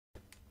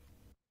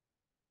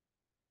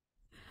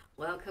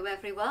Welcome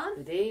everyone.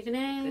 Good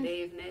evening. Good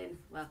evening.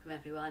 Welcome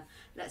everyone.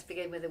 Let's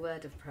begin with a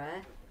word of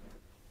prayer.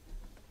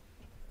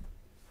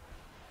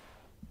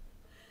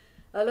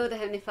 Oh Lord,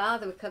 Heavenly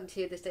Father, we come to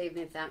you this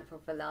evening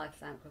thankful for life,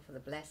 thankful for the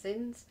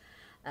blessings.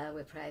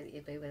 We pray that you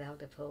be with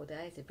Elder Paul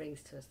Day as he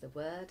brings to us the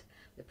word.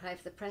 We pray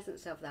for the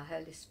presence of the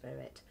Holy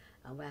Spirit,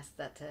 and we ask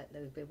that they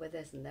will be with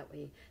us, and that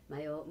we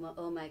may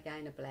all may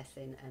gain a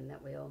blessing, and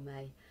that we all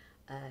may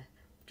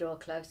draw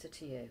closer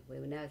to you. We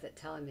know that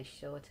time is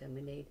short and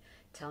we need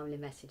timely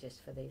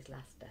messages for these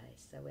last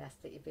days. So we ask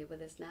that you be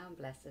with us now and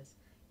bless us.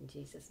 In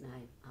Jesus'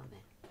 name,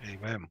 amen.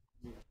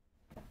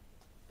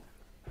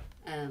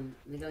 Amen.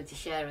 We're going to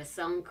share a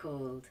song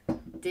called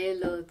Dear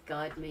Lord,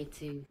 Guide Me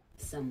to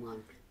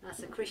Someone.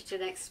 That's a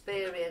Christian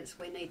experience.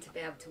 We need to be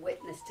able to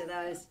witness to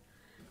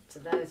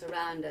those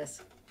around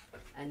us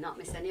and not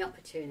miss any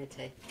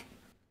opportunity.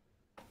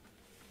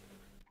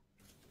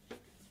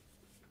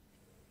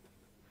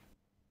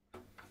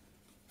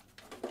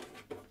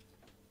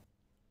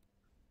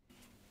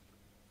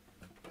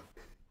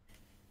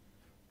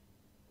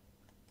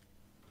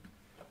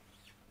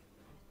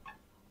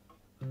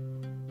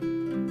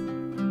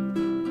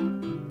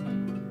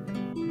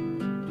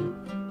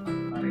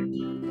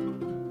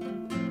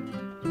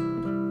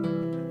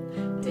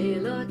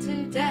 Dear Lord,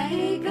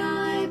 today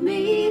guide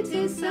me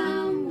to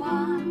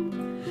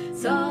someone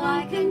so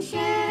I can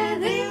share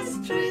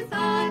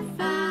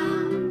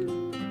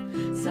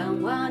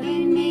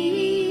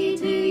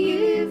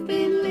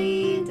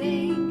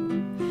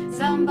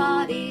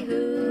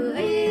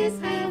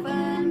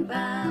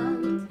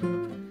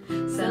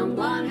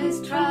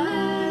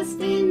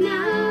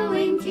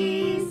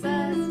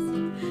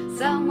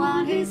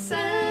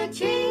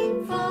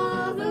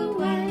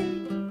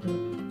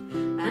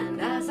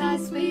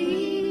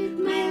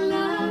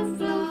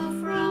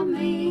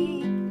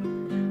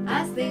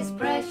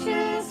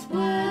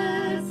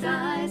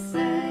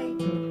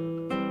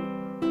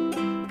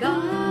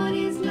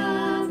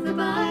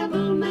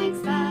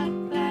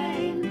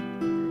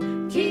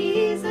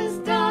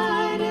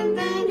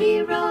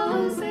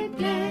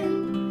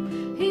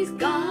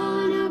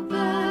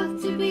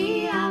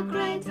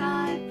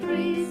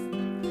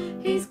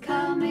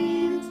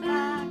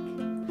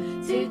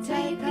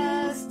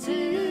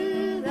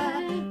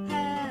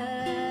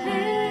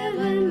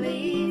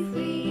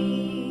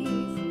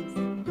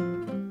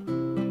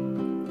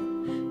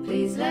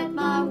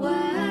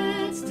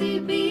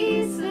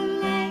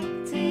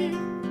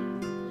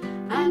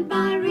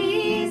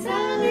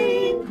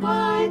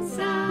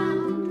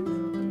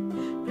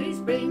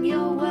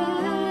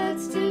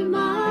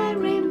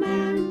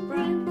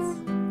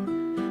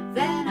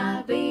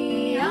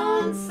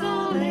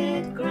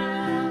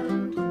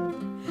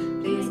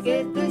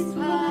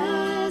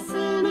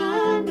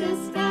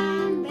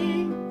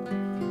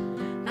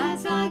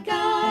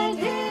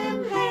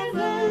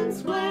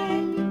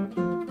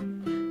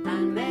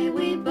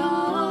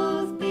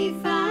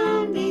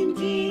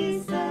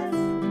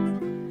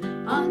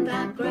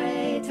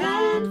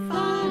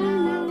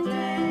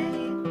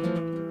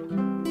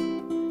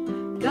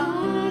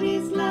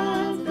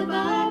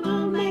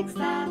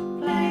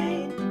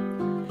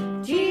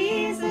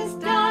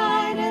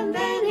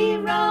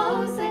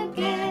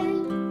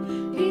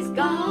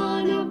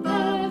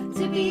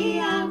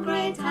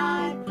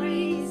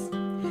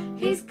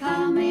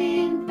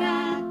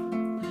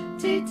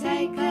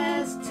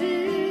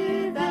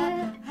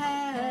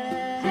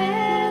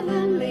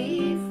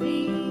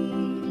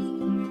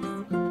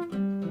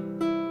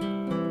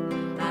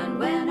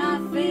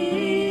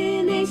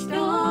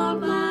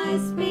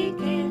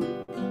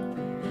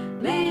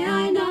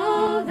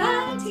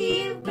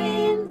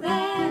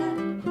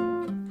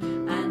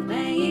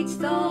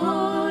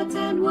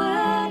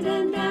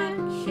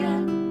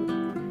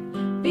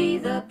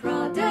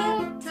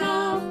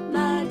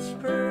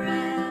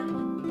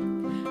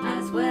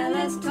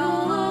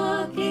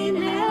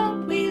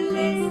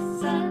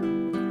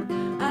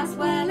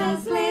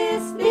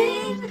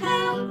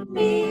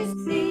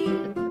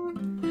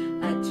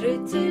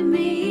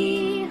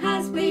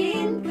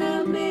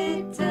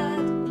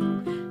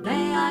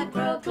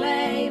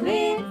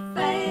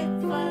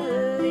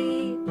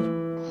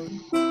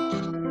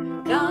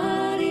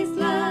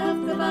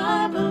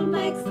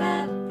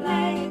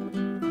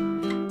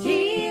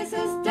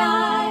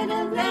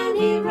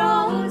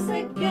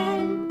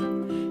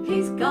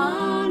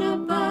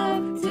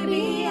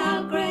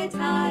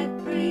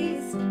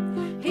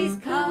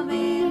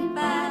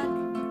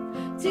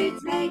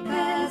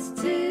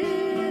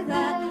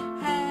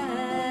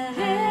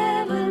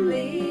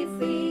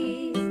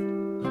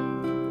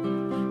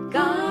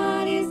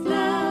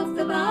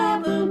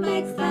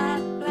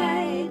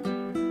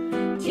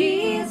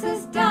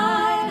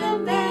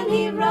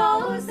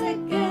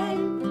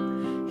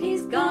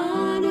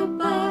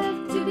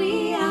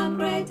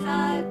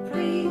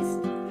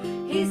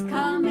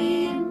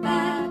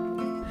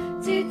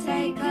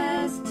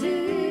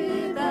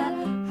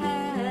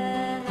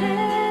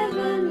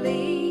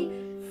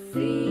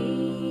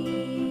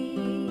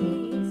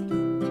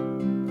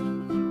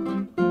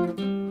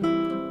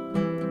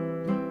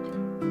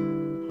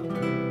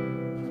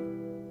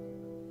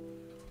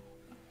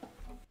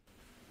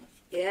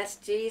Yes,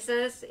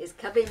 Jesus is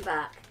coming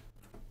back.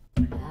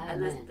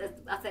 And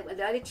I think we're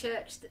the only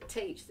church that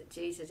teach that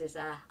Jesus is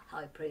our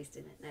high priest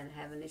in the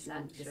heavenly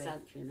sanctuary. The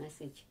sanctuary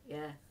message.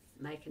 Yeah,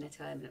 making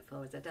atonement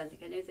for us. I don't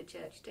think any other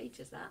church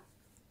teaches that.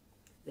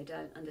 They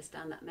don't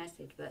understand that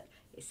message, but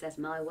it says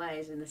my way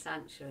is in the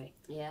sanctuary.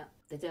 Yeah,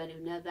 they don't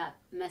even know that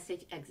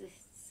message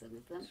exists, some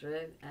of them.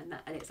 True, and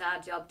it's our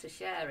job to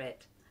share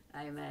it.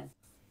 Amen.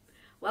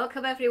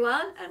 Welcome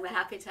everyone, and we're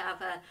happy to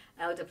have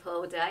Elder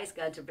Paul Day. He's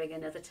going to bring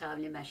another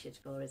timely message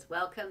for us.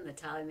 Welcome, the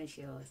time is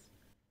yours.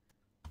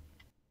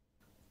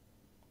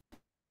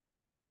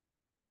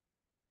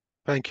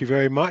 Thank you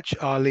very much,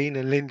 Arlene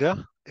and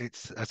Linda.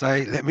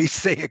 Let me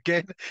say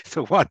again, it's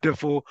a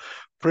wonderful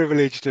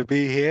privilege to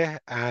be here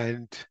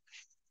and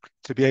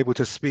to be able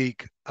to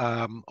speak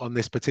on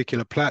this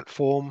particular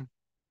platform,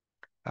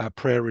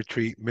 Prayer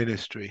Retreat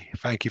Ministry.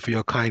 Thank you for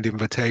your kind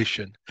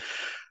invitation.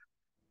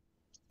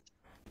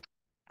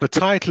 The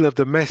title of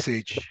the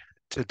message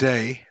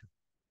today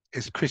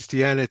is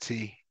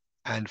Christianity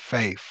and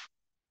Faith.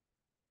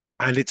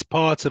 And it's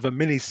part of a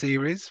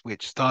mini-series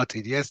which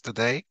started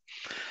yesterday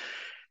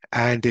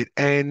and it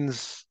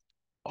ends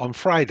on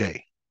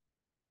Friday.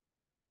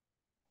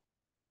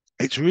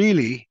 It's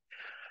really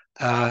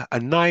a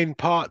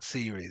 9-part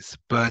series,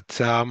 but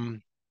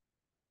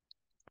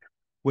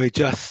we're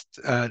just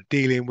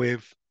dealing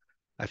with,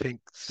 I think,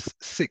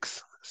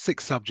 six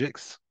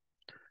subjects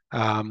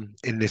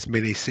in this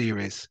mini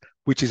series,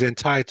 which is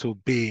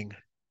entitled Being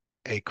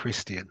a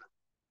Christian.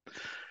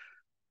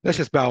 Let's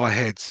just bow our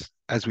heads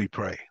as we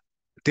pray.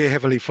 Dear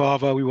Heavenly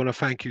Father, we want to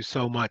thank you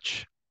so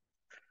much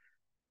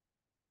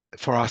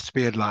for our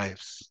spared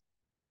lives,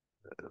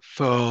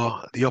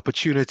 for the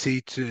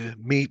opportunity to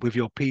meet with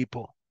your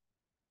people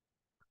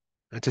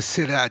and to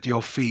sit at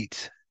your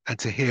feet and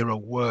to hear a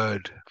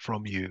word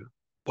from you.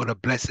 What a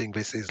blessing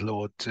this is,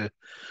 Lord, to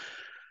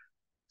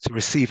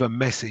receive a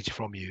message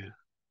from you.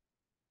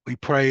 We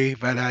pray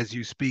that as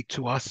you speak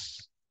to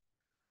us,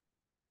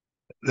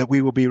 that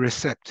we will be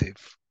receptive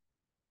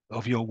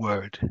of your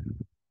word,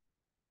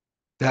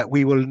 that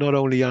we will not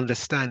only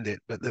understand it,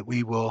 but that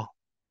we will,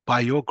 by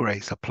your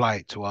grace, apply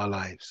it to our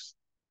lives.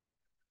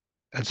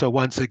 And so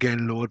once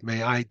again, Lord,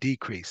 may I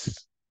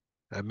decrease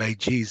and may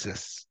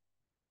Jesus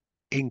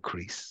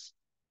increase.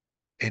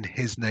 In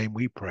his name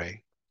we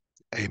pray.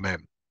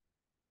 Amen.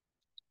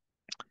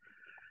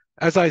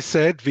 As I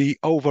said, the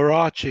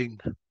overarching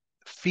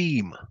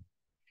theme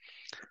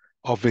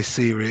of this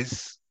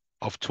series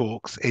of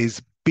talks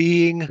is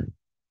being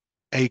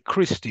a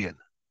Christian.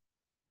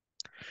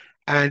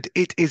 And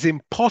it is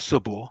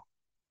impossible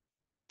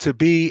to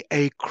be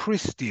a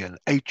Christian,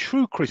 a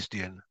true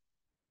Christian,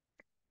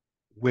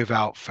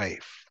 without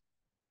faith.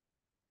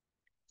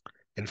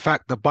 In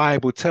fact, the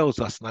Bible tells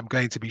us, and I'm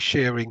going to be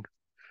sharing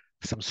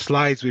some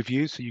slides with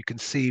you so you can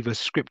see the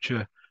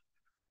scripture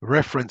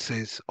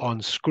references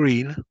on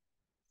screen.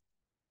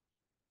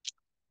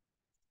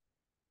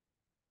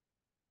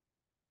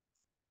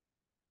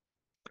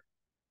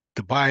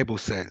 The Bible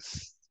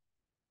says,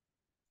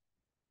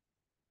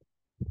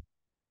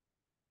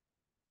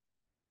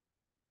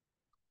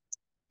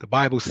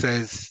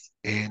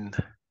 in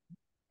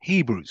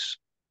Hebrews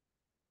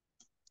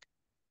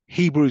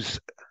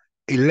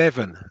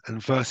 11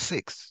 and verse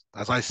 6,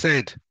 as I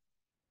said,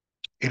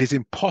 it is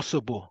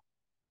impossible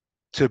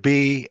to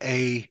be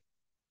a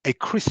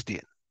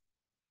Christian,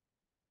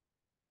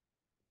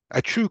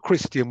 a true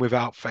Christian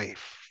without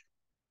faith.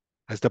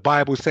 As the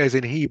Bible says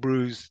in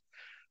Hebrews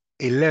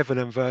 11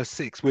 and verse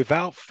 6,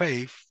 without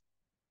faith,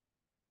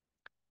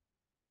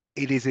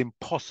 it is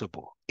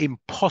impossible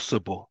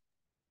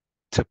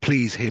to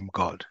please him,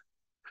 God.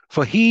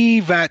 For he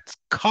that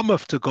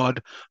cometh to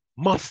God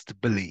must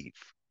believe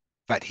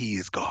that he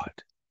is God,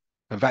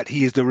 and that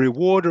he is the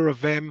rewarder of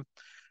them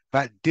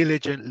that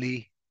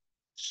diligently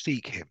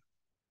seek him.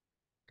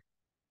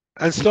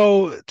 And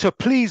so to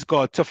please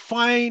God, to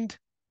find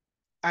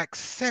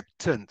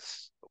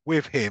acceptance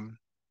with him,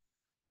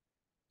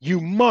 you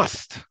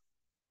must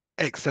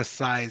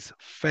exercise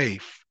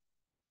faith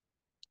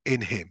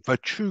in him. The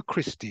true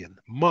Christian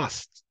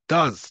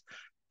does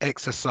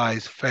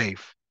exercise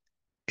faith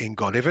in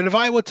God. Even if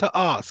I were to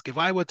ask the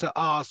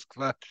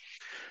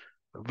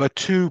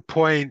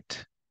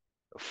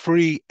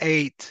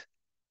 2.38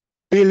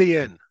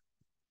 billion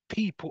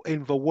people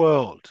in the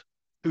world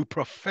who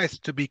profess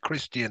to be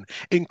Christian,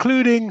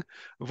 including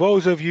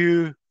those of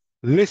you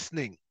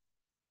listening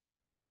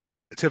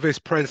to this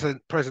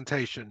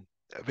presentation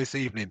this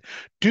evening,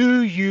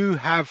 do you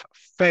have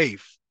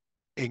faith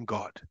in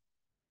God?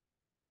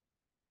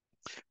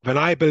 Then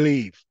I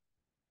believe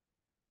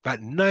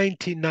that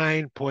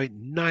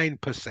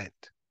 99.9%,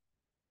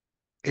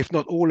 if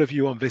not all of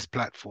you on this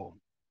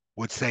platform,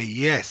 would say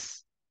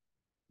yes,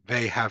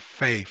 they have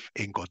faith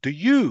in God. Do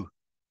you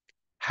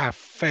have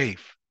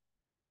faith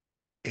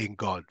in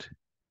God?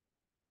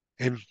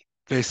 In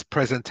this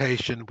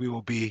presentation, we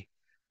will be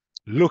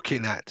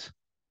looking at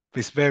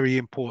this very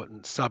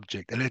important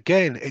subject. And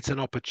again, it's an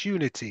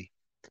opportunity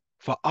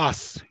for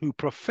us who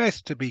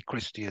profess to be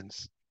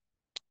Christians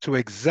to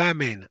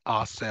examine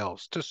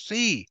ourselves, to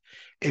see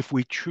if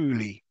we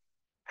truly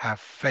have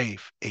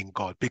faith in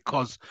God,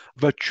 because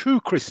the true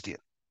Christian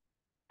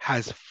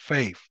has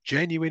faith,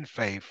 genuine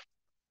faith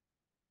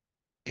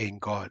in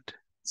God.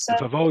 So And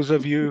for those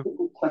of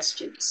you,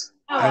 questions.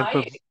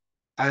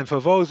 and for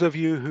those of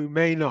you who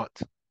may not,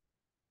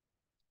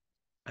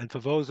 and for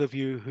those of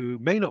you who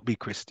may not be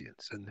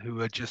Christians and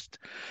who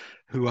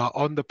are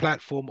on the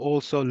platform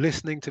also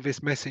listening to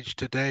this message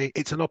today,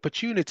 it's an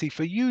opportunity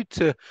for you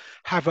to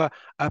have a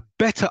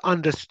better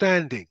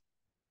understanding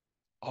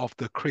of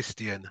the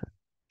Christian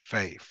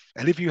faith.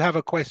 And if you have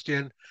a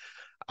question,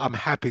 I'm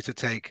happy to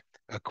take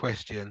a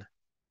question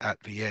at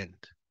the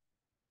end.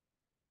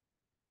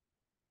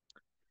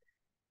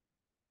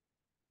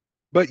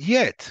 But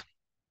yet,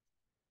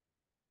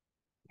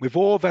 with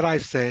all that I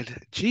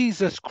said,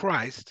 Jesus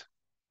Christ,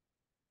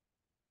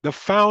 the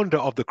founder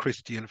of the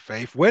Christian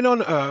faith, when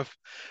on earth,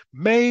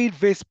 made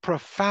this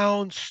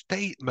profound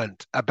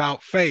statement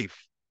about faith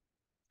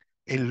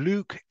in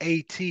Luke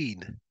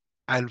 18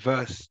 and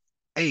verse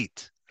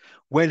 8,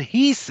 when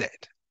he said,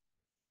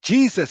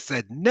 Jesus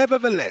said,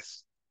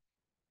 nevertheless,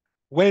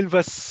 when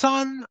the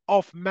Son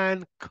of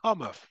Man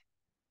cometh,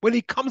 when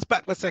he comes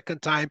back the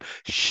second time,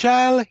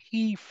 shall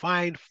he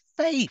find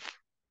faith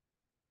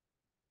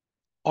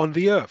on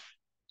the earth?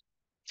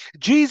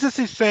 Jesus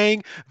is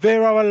saying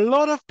there are a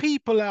lot of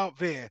people out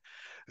there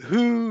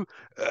who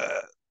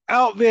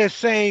out there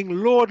saying,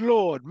 Lord,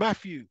 Lord,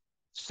 Matthew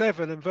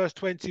 7 and verse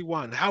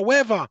 21.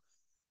 However,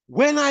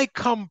 when I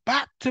come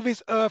back to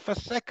this earth a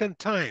second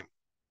time,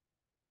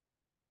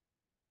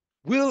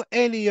 will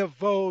any of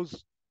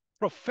those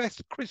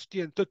professed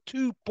Christians, the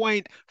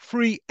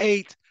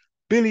 2.38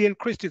 billion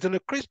Christians, and the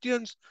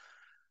Christians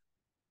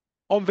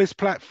on this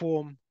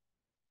platform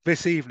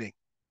this evening,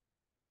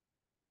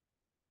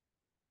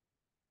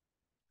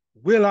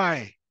 will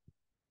I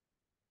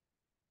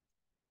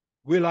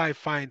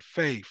find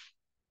faith?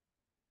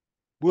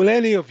 Will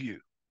any of you,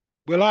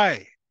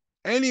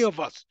 any of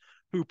us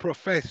who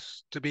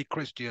profess to be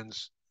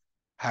Christians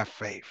have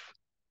faith?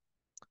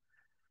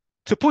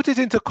 To put it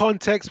into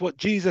context, what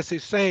Jesus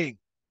is saying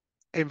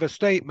in the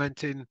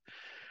statement in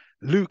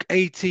Luke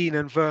 18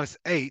 and verse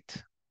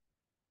 8,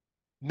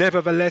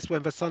 nevertheless,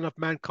 when the Son of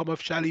Man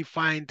cometh, shall he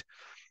find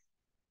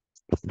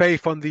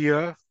faith on the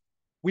earth?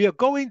 We are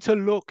going to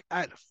look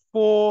at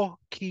 4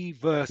 key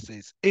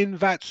verses in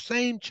that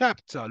same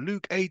chapter,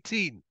 Luke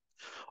 18,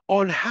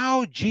 on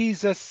how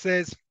Jesus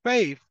says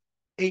faith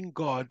in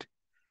God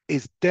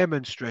is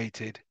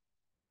demonstrated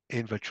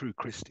in the true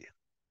Christian.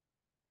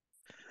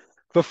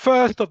 The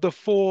first of the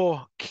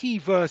 4 key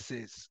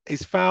verses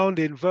is found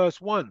in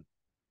verse 1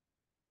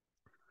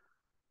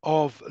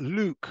 of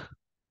Luke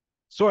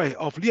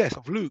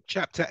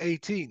chapter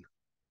 18,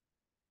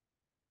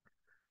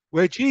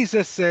 where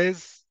Jesus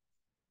says,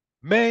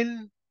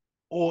 men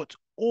ought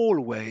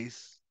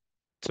always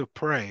to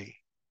pray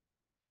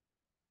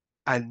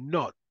and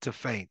not to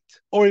faint.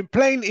 Or in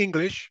plain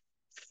English,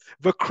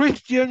 the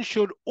Christian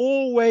should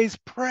always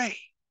pray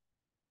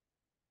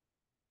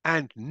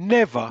and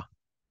never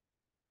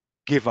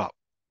give up.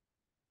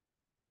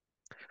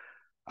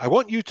 I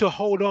want you to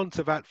hold on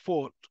to that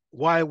thought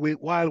while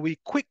we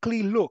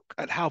quickly look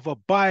at how the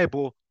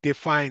Bible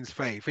defines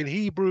faith. In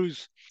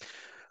Hebrews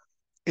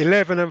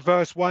 11 and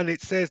verse 1,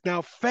 it says,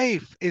 now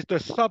faith is the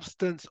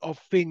substance of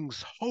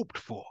things hoped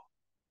for,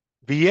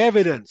 the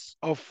evidence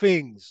of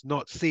things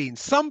not seen.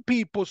 Some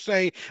people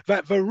say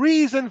that the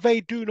reason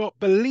they do not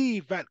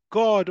believe that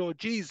God or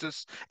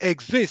Jesus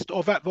exist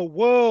or that the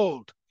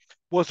world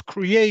was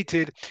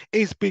created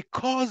is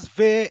because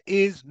there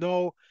is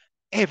no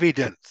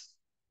evidence.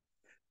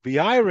 The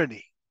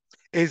irony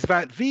is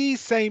that these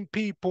same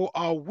people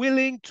are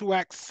willing to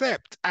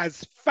accept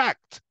as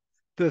fact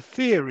the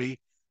theory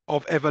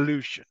of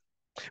evolution.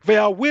 They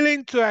are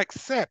willing to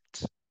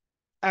accept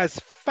as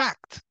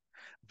fact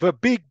the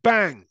Big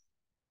Bang,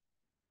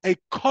 a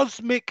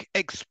cosmic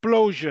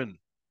explosion,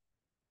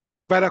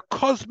 that a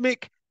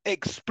cosmic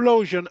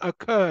explosion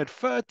occurred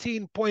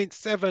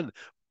 13.7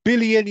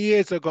 billion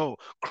years ago,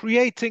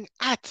 creating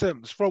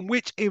atoms from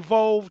which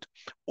evolved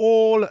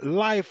all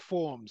life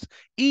forms,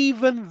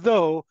 even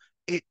though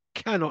it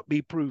cannot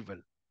be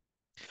proven.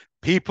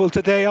 People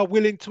today are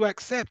willing to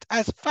accept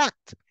as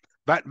fact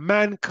that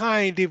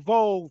mankind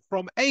evolved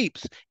from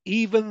apes,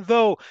 even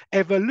though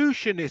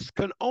evolutionists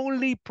can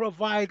only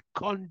provide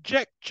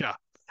conjecture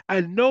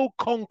and no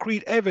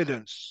concrete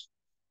evidence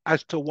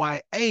as to why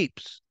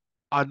apes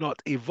are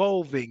not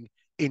evolving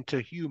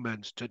into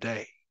humans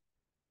today.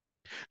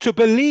 To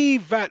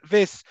believe that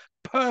this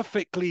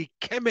perfectly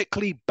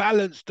chemically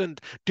balanced and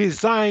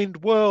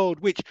designed world,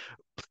 which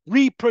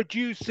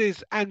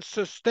reproduces and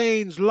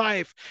sustains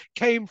life,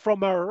 came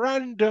from a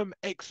random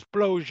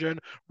explosion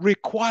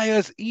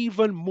requires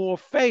even more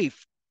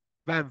faith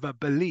than the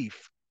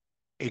belief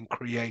in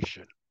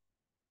creation.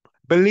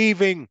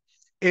 Believing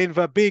in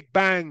the Big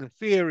Bang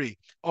theory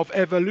of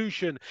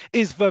evolution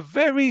is the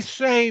very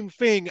same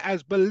thing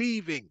as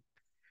believing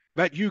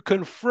that you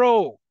can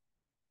throw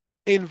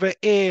in the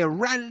air,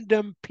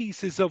 random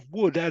pieces of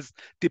wood as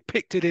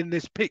depicted in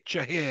this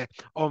picture here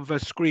on the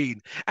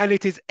screen. And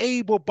it is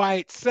able by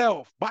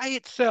itself,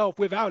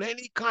 without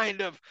any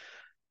kind of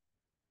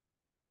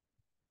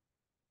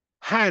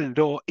hand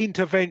or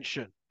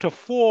intervention, to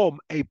form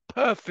a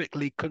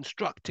perfectly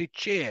constructed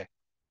chair,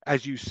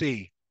 as you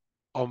see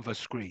on the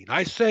screen.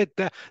 I said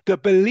that the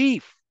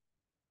belief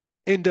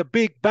in the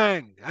Big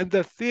Bang and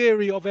the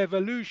theory of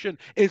evolution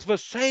is the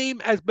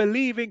same as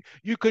believing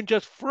you can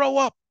just throw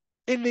up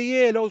in the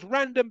air those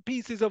random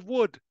pieces of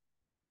wood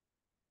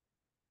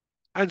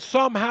and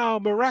somehow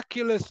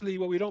miraculously,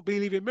 well, we don't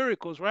believe in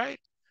miracles, right?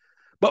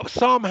 But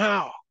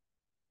somehow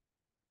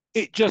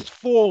it just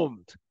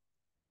formed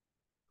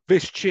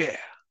this chair.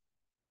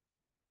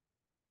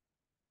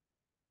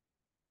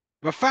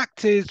 The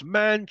fact is,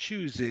 man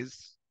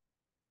chooses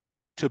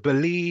to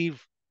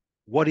believe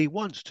what he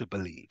wants to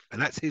believe,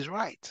 and that's his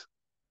right.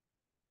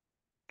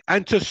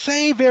 And to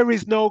say there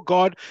is no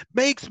God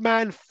makes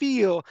man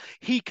feel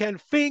he can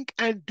think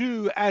and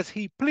do as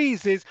he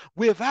pleases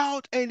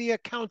without any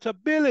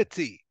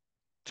accountability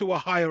to a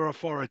higher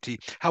authority.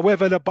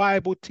 However, the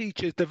Bible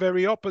teaches the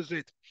very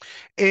opposite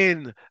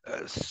in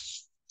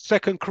 2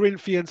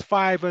 Corinthians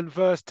 5 and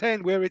verse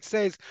 10, where it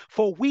says,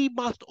 "For we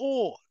must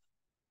all,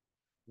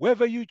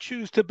 whether you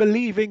choose to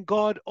believe in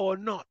God or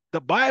not,"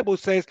 the Bible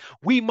says,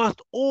 we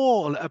must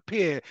all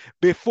appear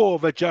before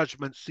the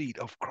judgment seat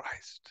of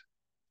Christ,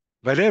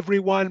 that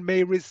everyone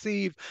may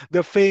receive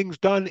the things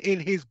done in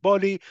his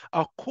body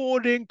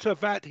according to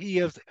that he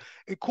has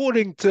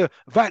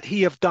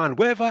done,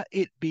 whether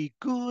it be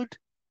good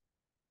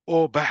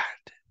or bad.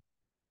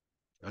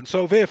 And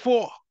so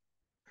therefore,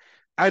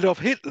 Adolf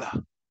Hitler,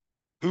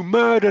 who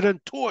murdered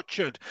and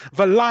tortured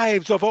the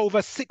lives of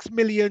over 6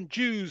 million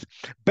Jews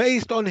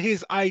based on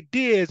his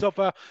ideas of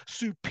a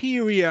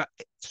superior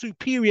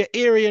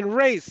Aryan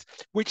race,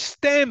 which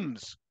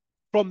stems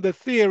from the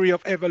theory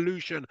of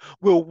evolution,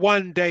 will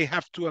one day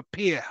have to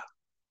appear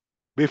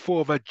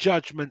before the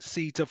judgment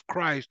seat of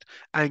Christ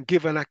and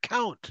give an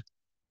account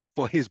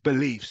for his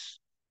beliefs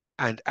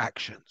and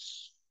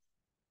actions.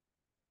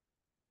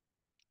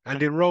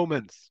 And in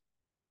Romans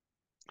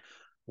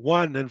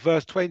 1 and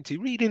verse 20,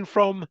 reading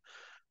from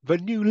the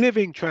New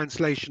Living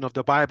Translation of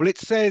the Bible, it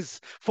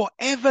says, "For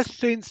ever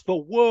since the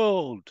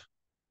world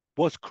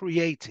was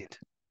created,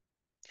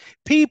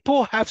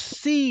 people have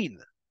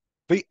seen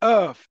the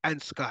earth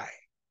and sky.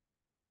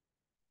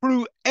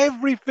 Through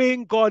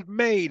everything God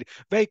made,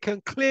 they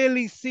can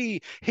clearly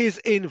see his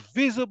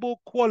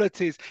invisible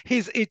qualities,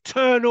 his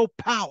eternal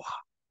power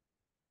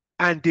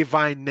and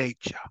divine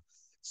nature.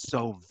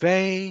 So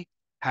they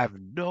have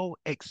no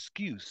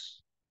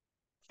excuse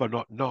for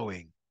not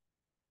knowing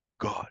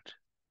God."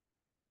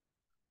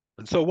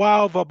 And so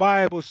while the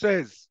Bible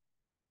says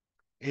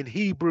in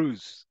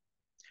Hebrews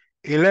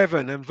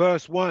 11 and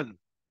verse 1,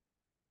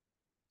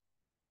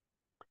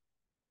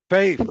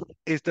 faith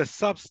is the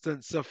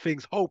substance of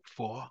things hoped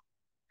for,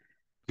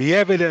 the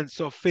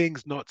evidence of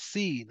things not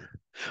seen,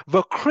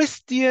 the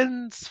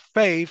Christian's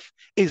faith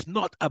is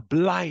not a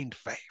blind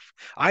faith.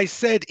 I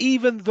said,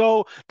 even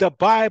though the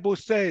Bible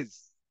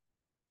says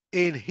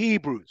in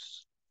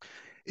Hebrews,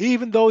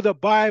 even though the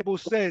Bible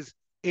says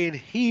in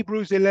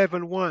Hebrews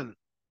 11:1,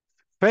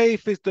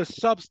 faith is the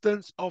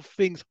substance of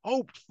things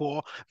hoped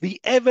for, the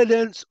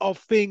evidence of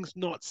things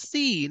not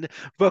seen,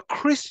 the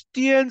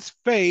Christian's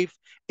faith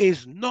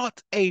is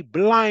not a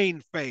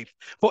blind faith.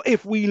 For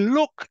if we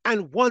look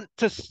and want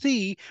to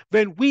see,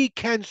 then we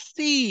can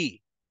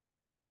see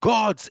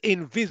God's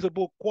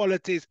invisible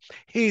qualities,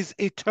 his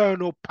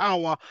eternal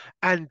power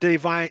and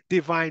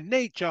divine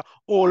nature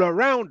all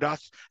around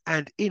us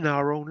and in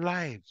our own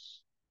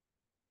lives.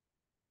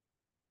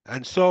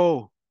 And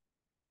so,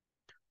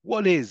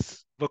 what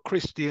is the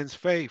Christian's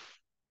faith?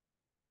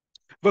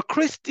 The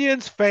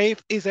Christian's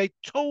faith is a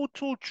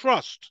total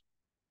trust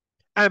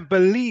and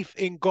belief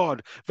in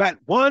God, that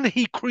one,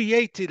 he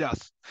created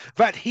us,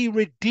 that he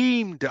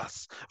redeemed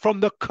us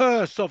from the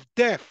curse of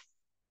death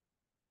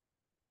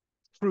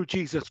through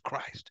Jesus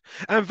Christ,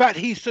 and that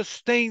he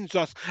sustains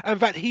us, and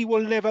that he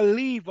will never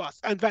leave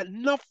us, and that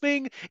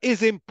nothing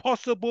is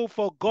impossible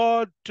for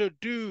God to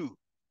do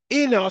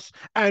in us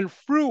and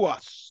through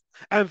us,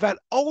 and that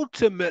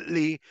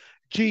ultimately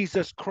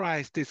Jesus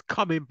Christ is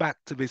coming back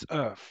to this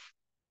earth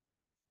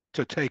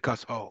to take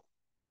us home.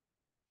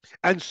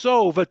 And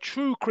so the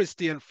true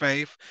Christian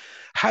faith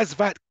has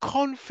that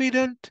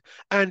confident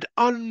and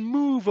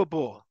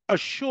unmovable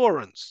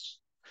assurance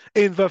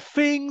in the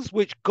things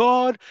which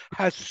God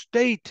has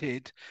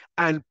stated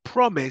and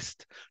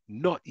promised,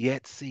 not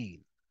yet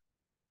seen.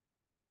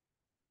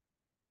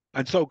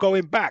 And so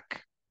going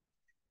back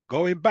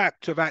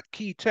to that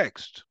key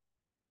text,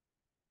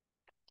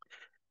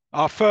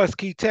 our first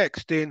key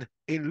text in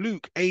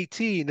Luke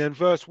 18 and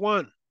verse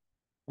 1,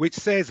 which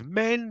says,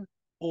 "Men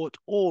ought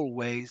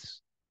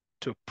always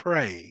to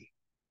pray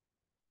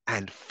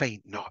and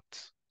faint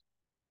not."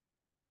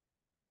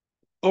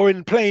 Or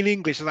in plain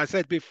English, as I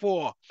said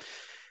before,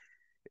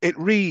 it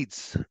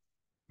reads,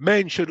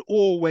 men should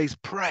always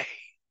pray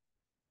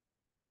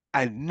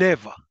and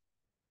never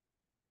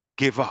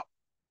give up.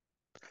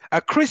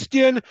 A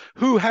Christian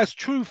who has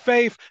true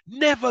faith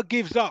never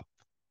gives up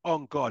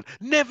on God,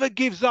 never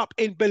gives up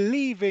in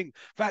believing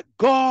that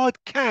God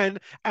can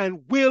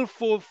and will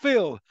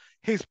fulfill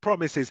his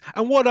promises.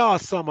 And what are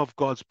some of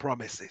God's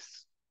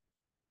promises?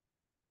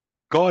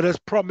 God has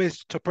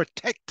promised to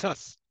protect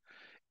us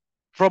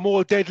from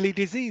all deadly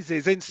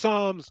diseases. In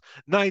Psalms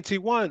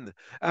 91,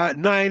 9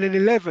 and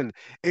 11,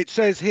 it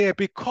says here,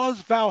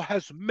 because thou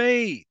hast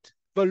made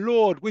the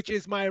Lord, which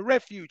is my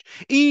refuge,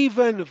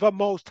 even the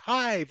Most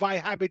High, thy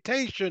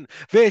habitation,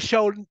 there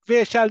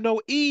shall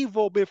no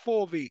evil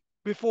before thee,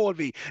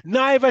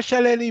 neither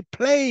shall any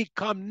plague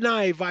come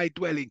nigh thy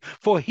dwelling,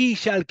 for he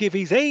shall give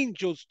his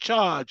angels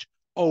charge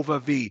over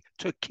thee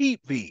to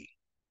keep thee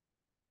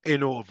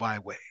in all thy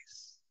ways.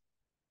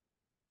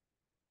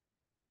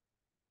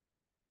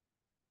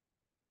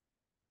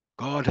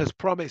 God has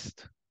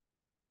promised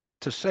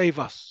to save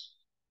us,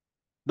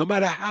 no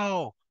matter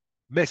how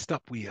messed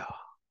up we are,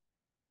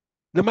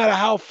 no matter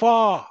how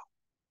far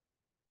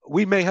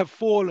we may have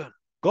fallen.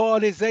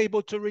 God is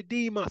able to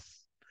redeem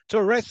us,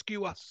 to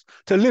rescue us,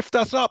 to lift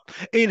us up.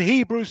 In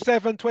Hebrews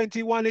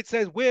 7:21, it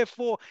says,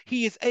 wherefore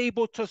he is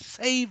able to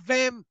save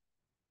them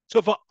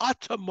to the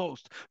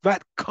uttermost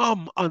that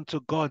come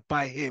unto God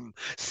by him,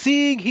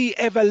 seeing he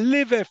ever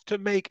liveth to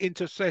make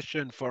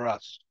intercession for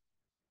us.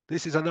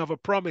 This is another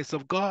promise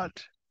of God.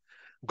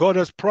 God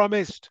has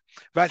promised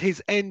that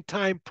his end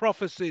time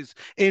prophecies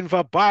in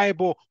the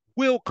Bible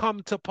will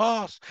come to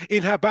pass.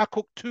 In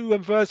Habakkuk 2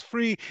 and verse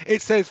 3,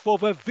 it says, for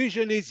the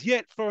vision is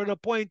yet for an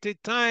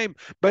appointed time,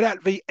 but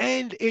at the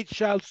end it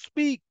shall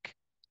speak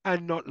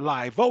and not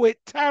lie. Though it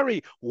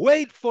tarry,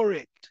 wait for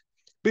it,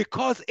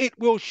 because it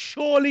will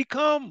surely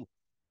come.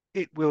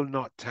 It will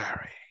not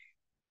tarry.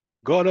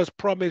 God has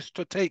promised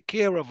to take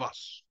care of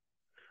us.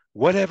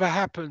 Whatever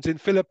happens. In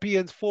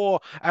Philippians 4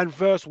 and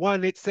verse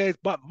 1, it says,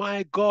 but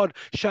my God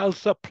shall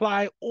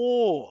supply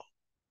all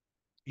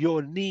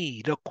your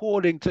need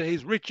according to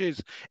his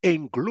riches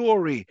in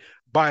glory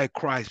by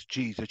Christ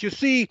Jesus. You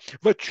see,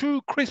 the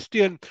true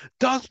Christian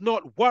does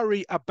not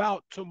worry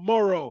about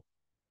tomorrow,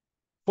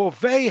 for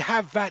they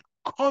have that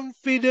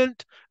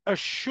confident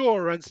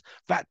assurance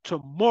that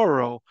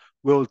tomorrow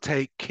will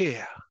take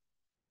care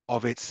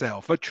of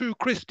itself. A true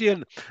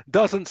Christian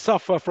doesn't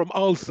suffer from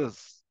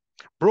ulcers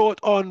brought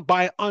on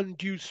by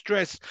undue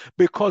stress,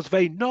 because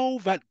they know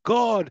that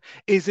God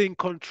is in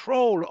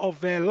control of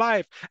their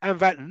life and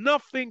that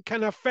nothing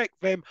can affect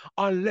them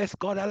unless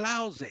God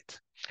allows it.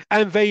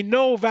 And they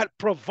know that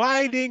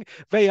providing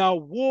they are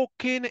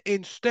walking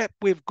in step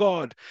with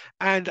God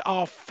and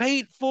are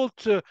faithful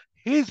to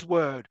his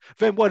word,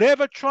 then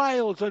whatever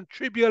trials and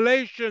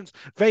tribulations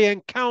they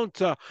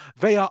encounter,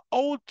 they are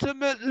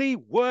ultimately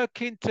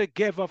working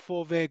together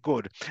for their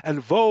good.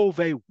 And though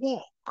they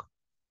walk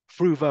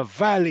through the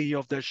valley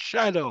of the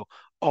shadow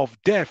of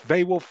death,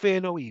 they will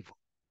fear no evil.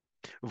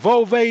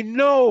 For they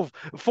know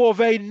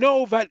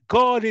that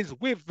God is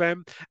with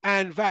them,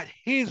 and that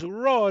his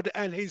rod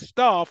and his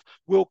staff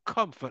will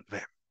comfort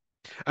them.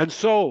 And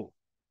so,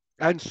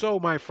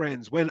 my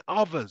friends, when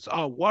others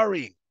are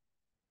worrying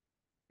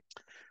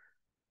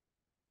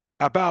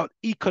about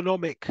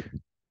economic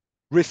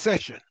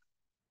recession,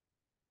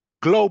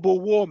 global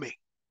warming,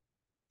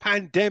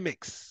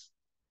 pandemics,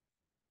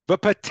 the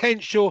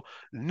potential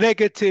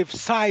negative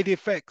side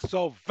effects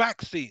of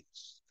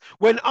vaccines,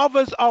 when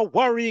others are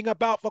worrying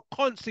about the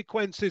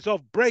consequences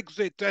of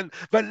Brexit and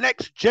the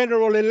next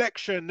general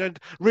election and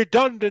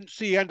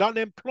redundancy and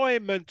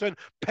unemployment and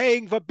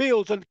paying the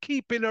bills and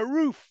keeping a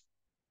roof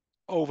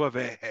over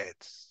their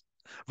heads,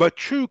 the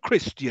true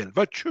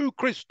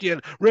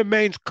Christian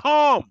remains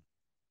calm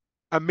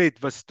amid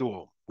the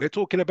storm. We're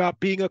talking about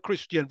being a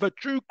Christian. The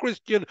true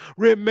Christian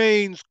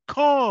remains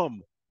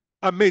calm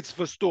amidst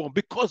the storm,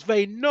 because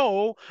they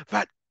know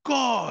that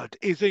God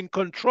is in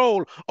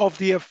control of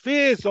the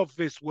affairs of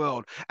this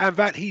world, and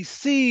that he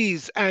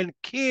sees and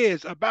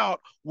cares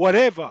about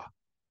whatever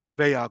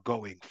they are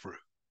going through.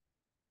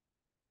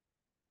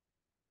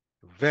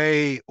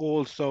 They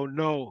also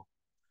know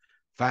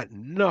that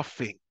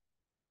nothing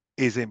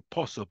is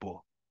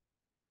impossible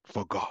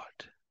for God.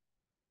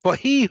 For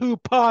he who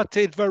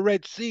parted the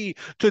Red Sea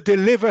to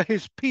deliver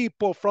his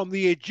people from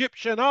the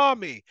Egyptian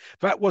army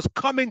that was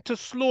coming to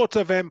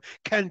slaughter them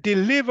can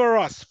deliver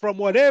us from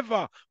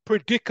whatever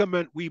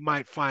predicament we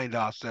might find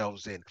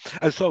ourselves in.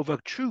 And so the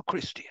true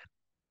Christian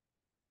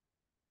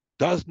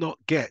does not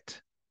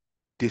get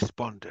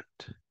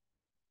despondent,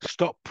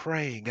 stop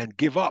praying and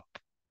give up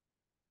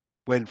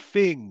when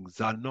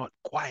things are not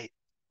quite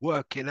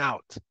working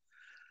out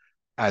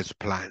as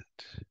planned.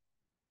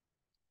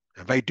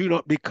 And they do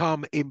not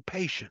become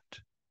impatient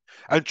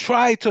and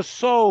try to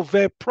solve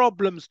their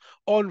problems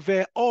on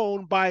their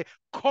own by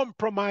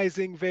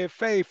compromising their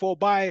faith or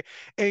by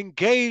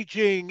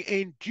engaging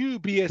in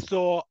dubious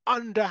or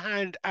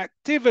underhand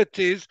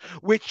activities,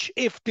 which,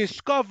 if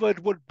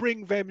discovered, would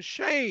bring them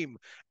shame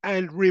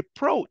and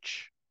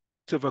reproach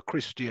to the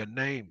Christian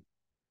name.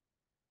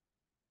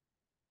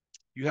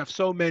 You have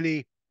so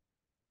many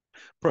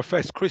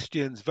professed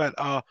Christians that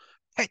are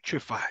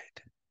petrified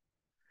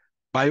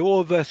by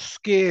all the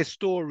scare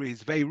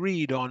stories they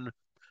read on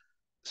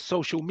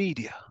social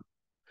media.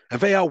 And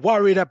they are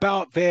worried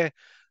about their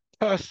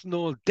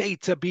personal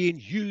data being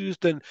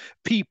used and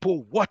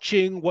people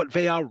watching what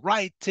they are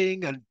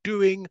writing and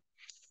doing.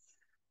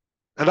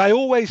 And I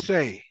always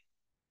say,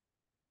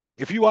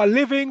 if you are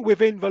living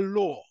within the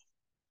law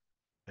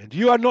and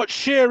you are not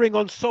sharing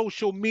on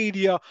social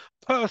media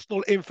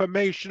personal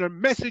information and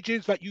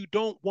messages that you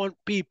don't want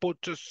people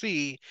to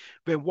see,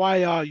 then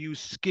why are you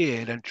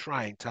scared and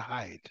trying to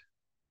hide?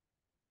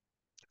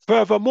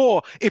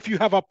 Furthermore, if you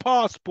have a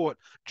passport,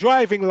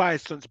 driving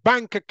license,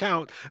 bank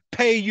account,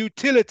 pay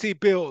utility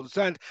bills,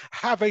 and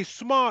have a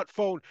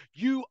smartphone,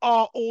 you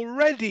are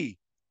already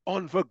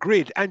on the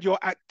grid and your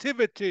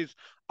activities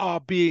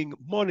are being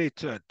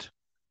monitored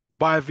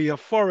by the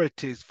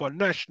authorities for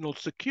national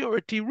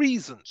security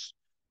reasons,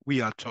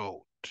 we are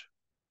told.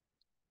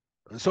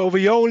 And so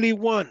the only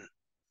one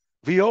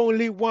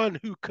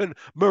who can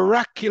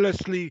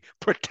miraculously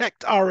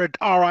protect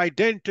our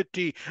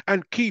identity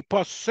and keep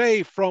us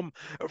safe from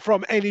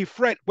any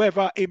threat,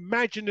 whether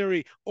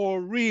imaginary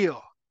or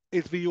real,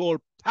 is the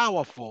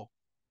all-powerful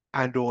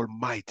and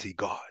almighty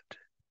God.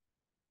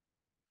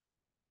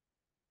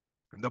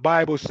 And the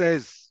Bible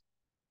says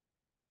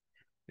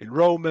in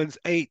Romans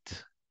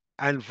 8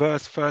 and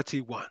verse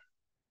 31,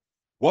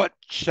 what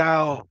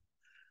shall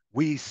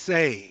we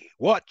say?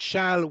 What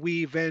shall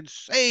we then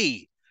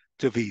say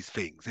to these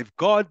things? If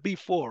God be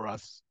for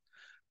us,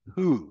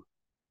 who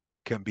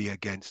can be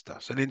against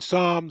us? And in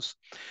Psalms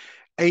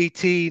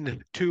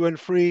 18, 2 and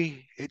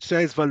 3, it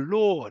says, the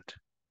Lord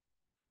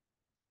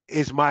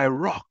is my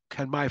rock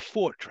and my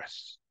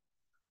fortress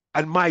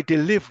and my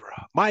deliverer,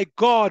 my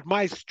God,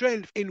 my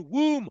strength, in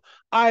whom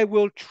I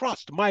will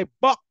trust, my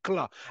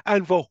buckler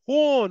and the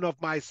horn of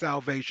my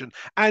salvation,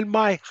 and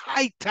my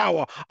high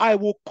tower. I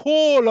will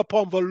call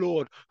upon the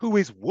Lord, who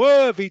is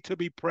worthy to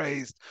be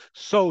praised.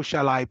 So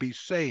shall I be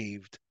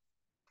saved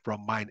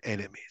from mine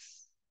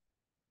enemies.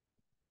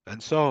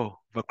 And so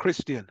the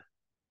Christian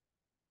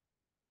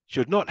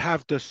should not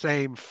have the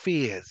same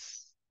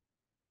fears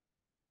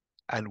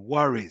and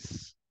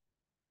worries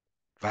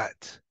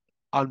that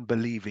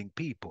unbelieving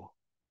people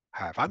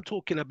have. I'm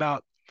talking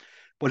about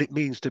what it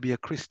means to be a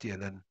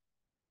Christian and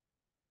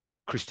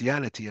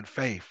Christianity and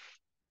faith.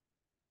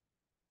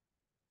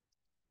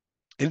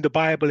 In the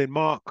Bible, in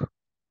Mark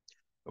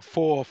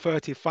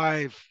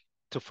 4:35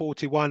 to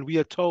 41, we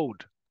are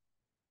told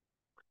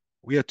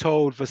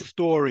the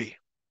story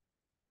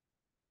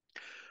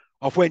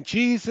of when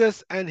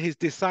Jesus and his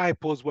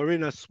disciples were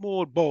in a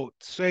small boat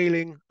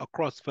sailing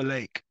across the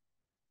lake.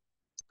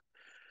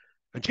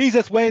 And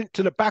Jesus went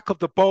to the back of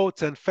the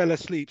boat and fell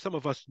asleep. Some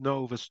of us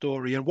know the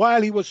story. And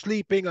while he was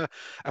sleeping, a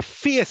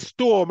fierce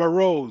storm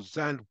arose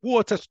and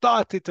water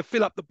started to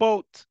fill up the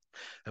boat.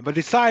 And the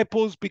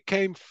disciples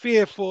became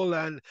fearful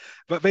and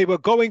that they were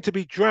going to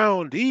be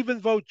drowned, even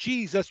though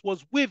Jesus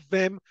was with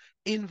them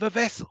in the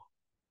vessel.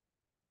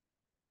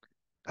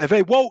 And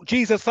they woke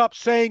Jesus up,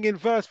 saying in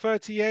verse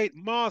 38,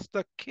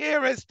 Master,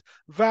 carest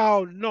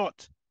thou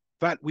not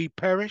that we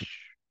perish?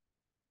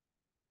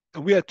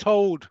 And we are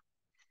told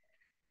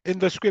in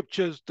the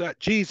scriptures that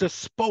Jesus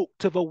spoke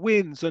to the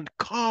winds and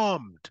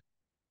calmed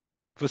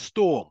the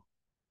storm.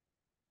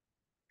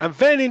 And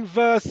then in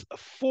verse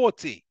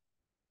 40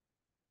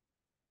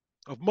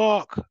 of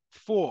Mark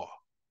 4,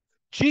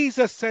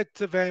 Jesus said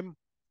to them,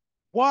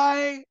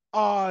 why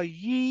are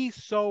ye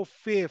so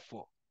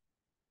fearful?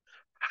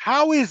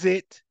 How is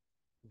it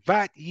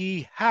that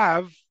ye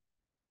have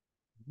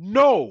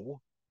no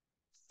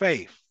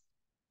faith?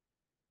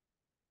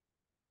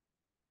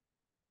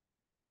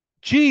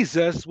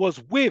 Jesus was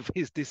with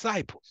his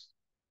disciples.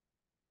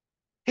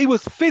 He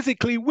was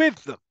physically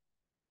with them.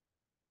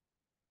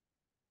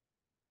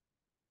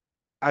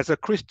 As a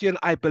Christian,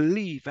 I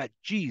believe that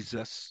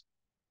Jesus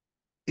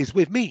is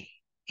with me.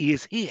 He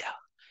is here.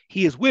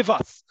 He is with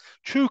us.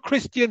 True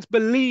Christians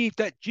believe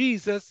that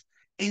Jesus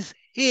is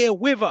here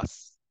with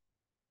us.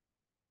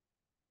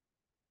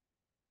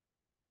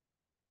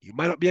 You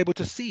might not be able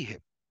to see him,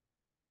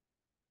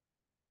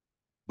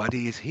 but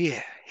he is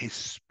here. His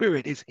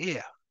spirit is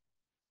here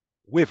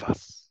with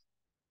us.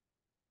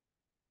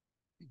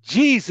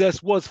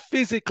 Jesus was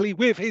physically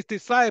with his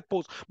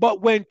disciples,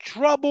 but when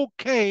trouble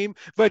came,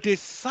 the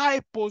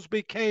disciples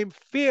became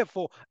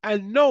fearful.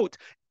 And note,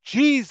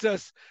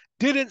 Jesus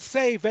didn't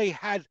say they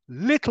had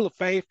little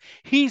faith.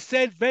 He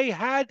said they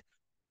had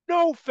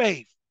no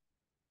faith.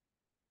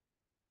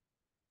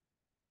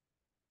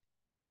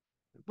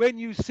 When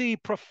you see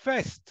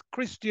professed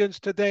Christians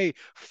today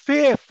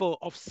fearful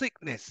of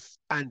sickness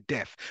and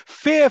death,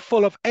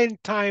 fearful of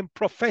end-time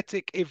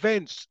prophetic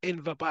events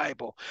in the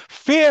Bible,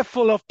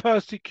 fearful of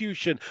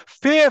persecution,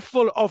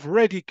 fearful of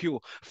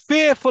ridicule,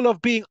 fearful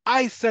of being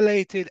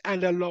isolated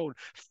and alone,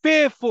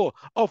 fearful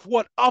of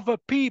what other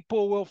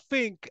people will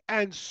think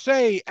and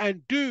say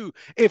and do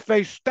if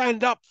they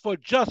stand up for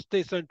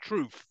justice and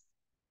truth.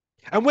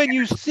 And when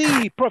you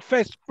see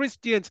professed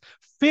Christians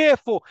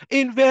fearful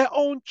in their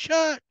own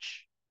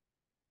church,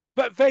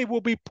 but they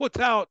will be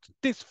put out,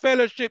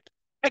 disfellowshipped,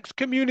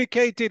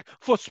 excommunicated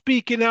for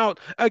speaking out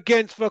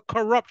against the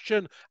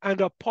corruption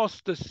and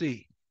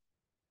apostasy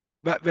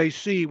that they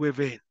see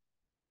within.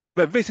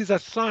 But this is a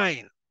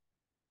sign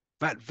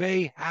that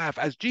they have,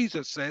 as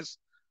Jesus says,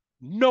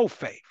 no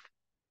faith.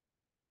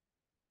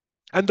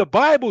 And the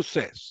Bible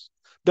says,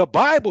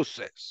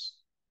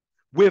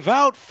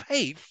 without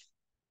faith,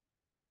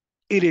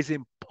 it is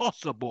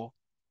impossible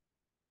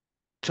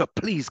to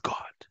please God.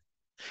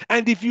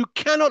 And if you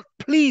cannot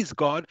please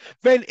God,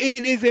 then it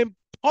is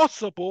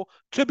impossible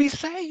to be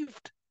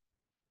saved.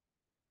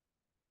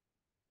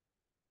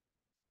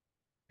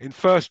 In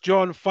 1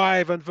 John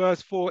 5 and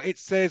verse 4, it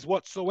says,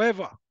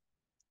 whatsoever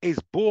is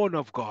born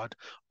of God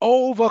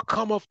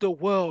overcometh the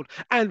world.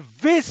 And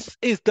this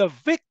is the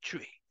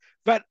victory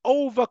that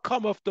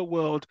overcometh the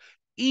world,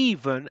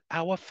 even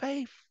our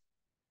faith.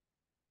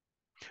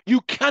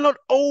 You cannot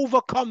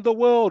overcome the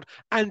world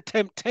and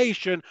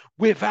temptation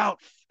without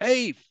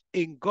faith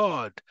in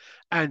God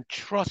and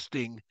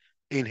trusting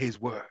in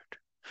his word.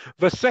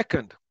 The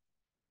second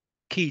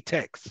key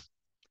text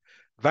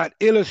that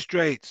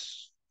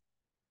illustrates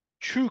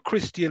true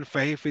Christian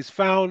faith is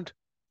found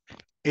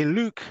in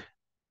Luke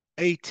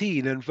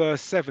 18 and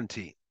verse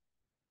 17.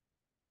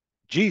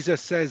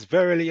 Jesus says,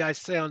 verily I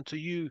say unto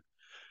you,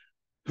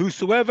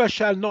 whosoever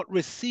shall not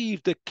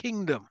receive the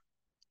kingdom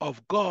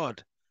of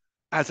God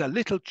as a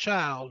little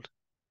child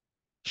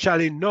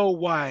shall in no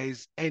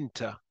wise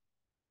enter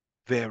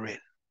therein.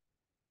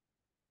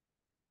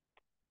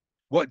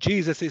 What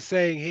Jesus is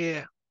saying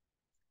here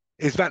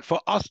is that for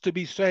us to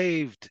be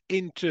saved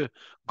into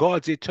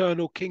God's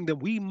eternal kingdom,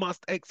 we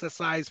must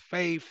exercise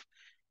faith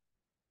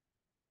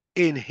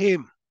in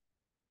him.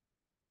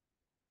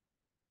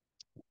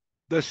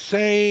 The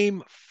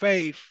same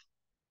faith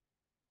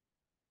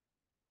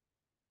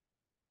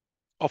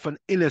of an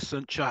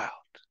innocent child.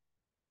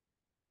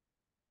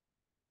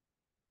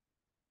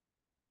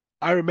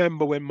 I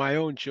remember when my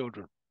own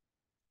children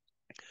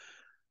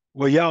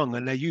were young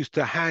and they used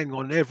to hang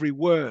on every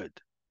word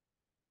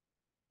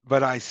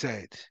that I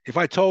said. If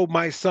I told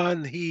my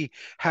son he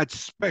had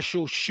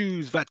special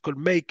shoes that could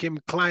make him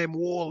climb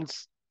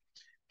walls,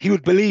 he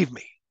would believe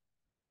me.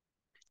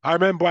 I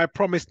remember I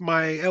promised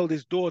my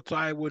eldest daughter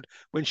I would,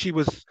 when she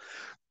was,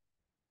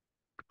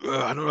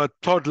 I don't know, a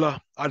toddler,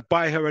 I'd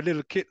buy her a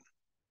little kitten.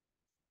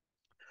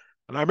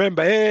 And I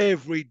remember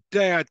every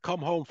day I'd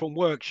come home from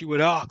work, she would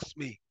ask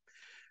me,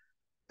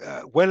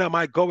 when am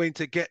I going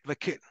to get the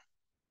kitten?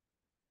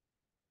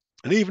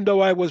 And even though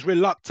I was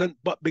reluctant,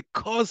 but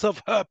because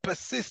of her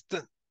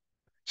persistence,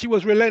 she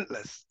was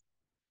relentless,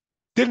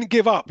 didn't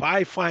give up.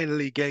 I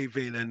finally gave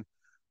in and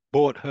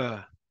bought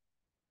her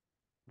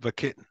the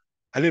kitten.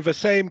 And in the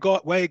same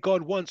way,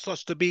 God wants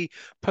us to be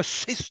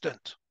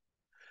persistent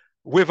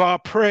with our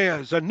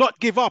prayers and not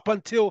give up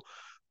until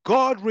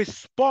God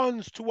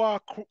responds to our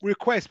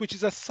request, which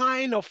is a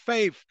sign of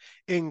faith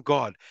in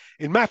God.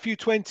 In Matthew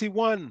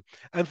 21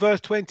 and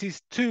verse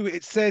 22,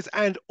 it says,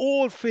 and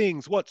all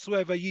things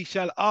whatsoever ye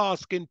shall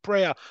ask in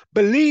prayer,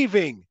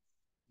 believing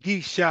ye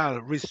shall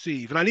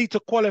receive. And I need to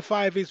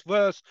qualify this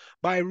verse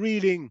by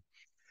reading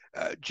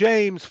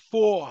James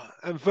 4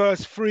 and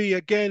verse 3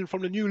 again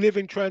from the New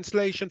Living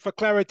Translation. For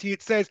clarity,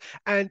 it says,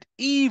 and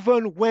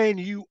even when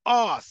you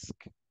ask,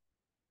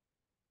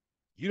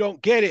 you don't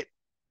get it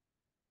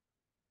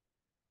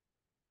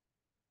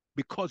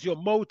because your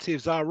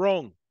motives are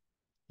wrong.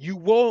 You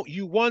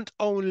want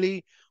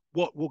only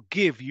what will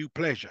give you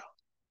pleasure.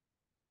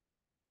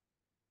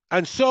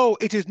 And so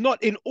it is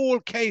not in all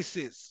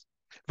cases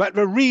that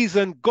the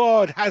reason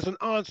God hasn't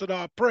answered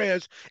our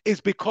prayers is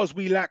because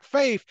we lack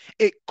faith.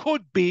 It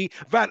could be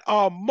that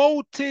our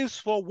motives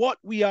for what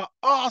we are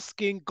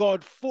asking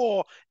God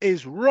for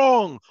is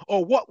wrong,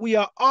 or what we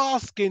are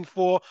asking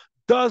for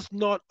does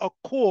not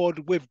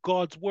accord with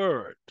God's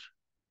word.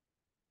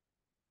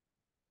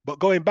 But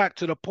going back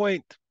to the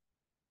point,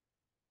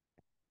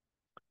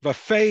 the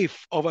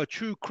faith of a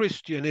true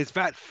Christian is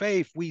that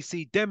faith we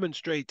see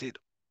demonstrated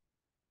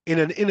in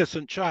an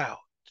innocent child.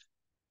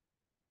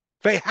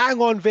 They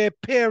hang on their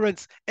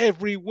parents'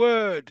 every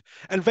word,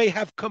 and they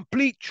have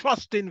complete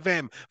trust in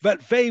them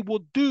that they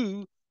will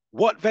do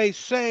what they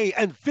say.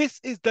 And this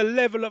is the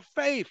level of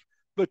faith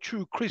the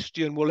true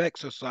Christian will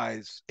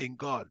exercise in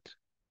God.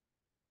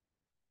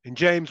 In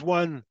James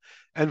 1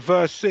 and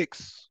verse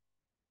 6,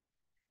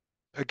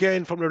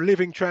 again from the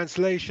Living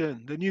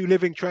Translation, the New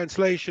Living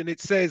Translation,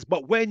 it says,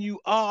 but when you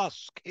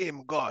ask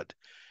him, God,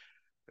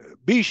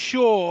 be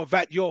sure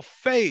that your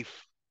faith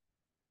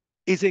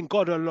is in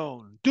God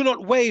alone. Do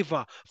not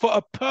waver, for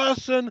a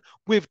person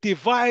with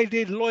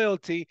divided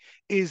loyalty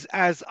is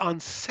as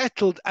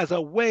unsettled as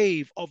a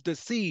wave of the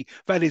sea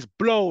that is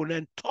blown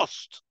and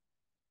tossed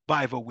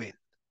by the wind.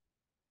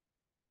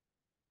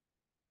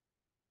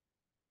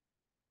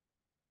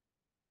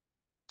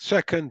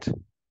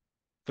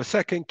 The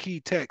second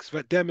key text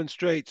that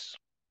demonstrates,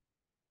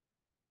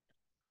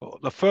 or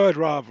the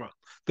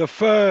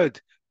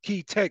third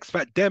key text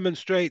that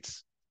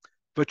demonstrates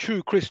the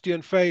true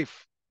Christian faith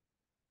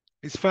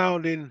is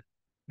found in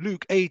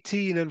Luke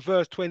 18 and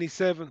verse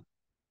 27.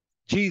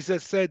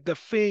 Jesus said, the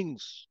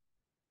things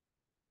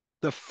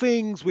the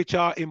things which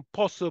are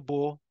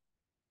impossible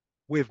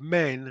with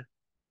men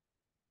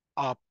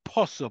are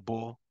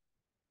possible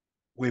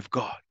with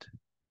God.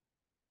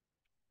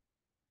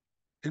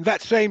 In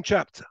that same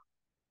chapter,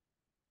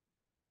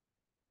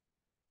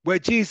 where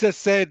Jesus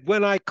said,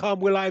 when I come,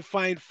 will I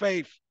find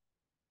faith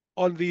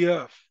on the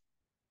earth?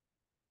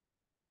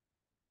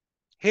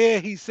 Here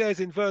he says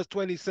in verse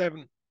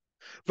 27,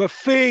 the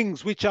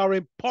things which are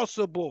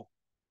impossible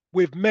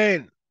with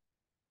men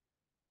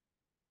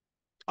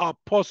are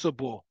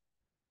possible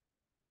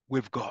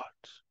with God.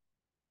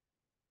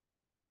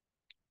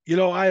 You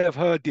know, I have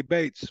heard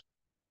debates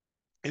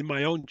in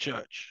my own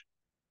church.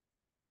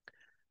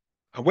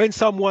 And when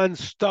someone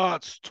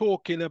starts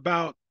talking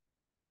about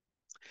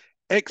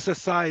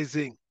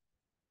exercising,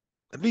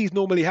 and these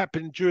normally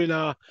happen during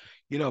our,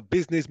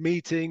 business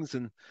meetings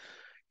and,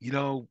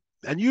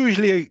 and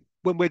usually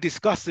when we're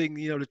discussing,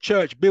 the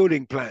church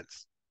building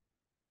plans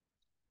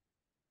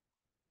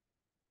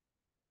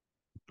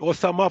or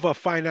some other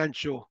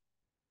financial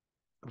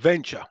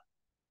venture.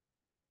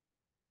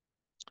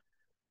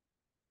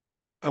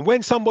 And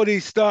when somebody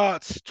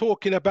starts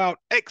talking about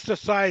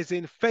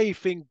exercising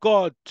faith in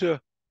God to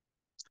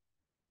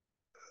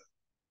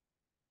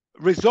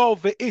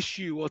resolve the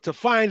issue or to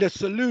find a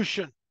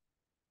solution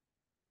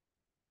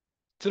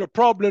to the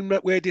problem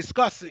that we're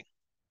discussing,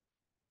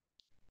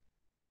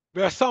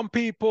 there are some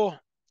people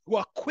who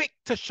are quick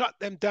to shut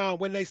them down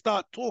when they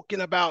start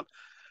talking about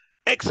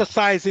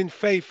exercising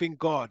faith in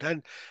God.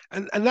 And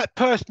that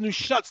person who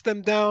shuts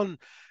them down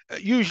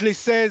usually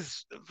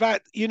says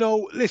that,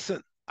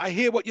 listen, I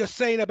hear what you're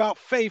saying about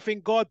faith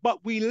in God,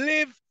 but we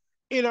live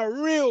in a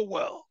real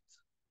world.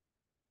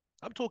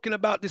 I'm talking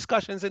about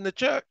discussions in the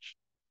church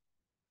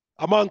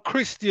among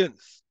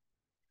Christians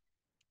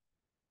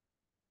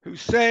who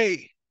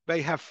say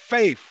they have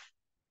faith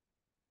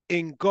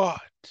in God.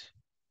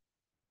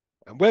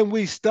 And when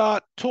we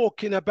start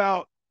talking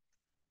about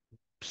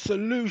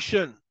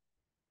solution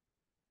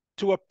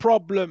to a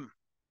problem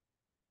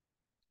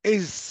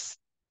is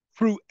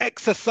through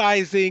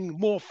exercising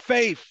more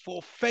faith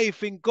or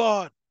faith in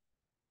God,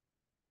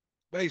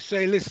 they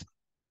say, listen,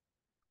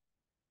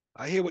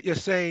 I hear what you're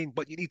saying,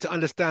 but you need to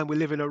understand we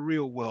live in a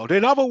real world.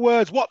 In other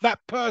words, what that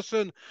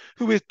person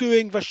who is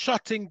doing the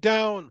shutting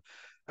down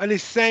and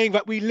is saying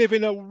that we live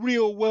in a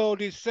real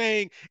world is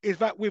saying is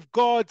that with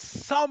God,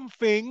 some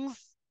things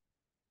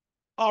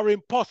are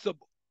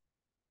impossible.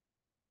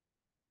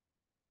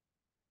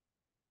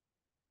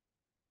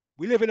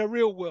 We live in a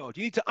real world.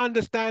 You need to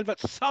understand that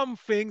some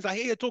things, I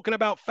hear you talking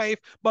about faith,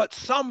 but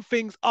some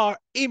things are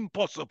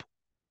impossible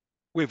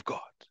with God.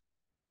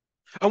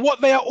 And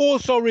what they are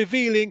also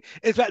revealing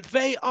is that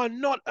they are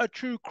not a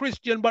true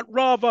Christian, but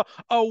rather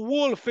a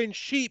wolf in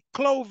sheep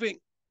clothing.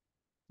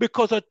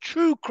 Because a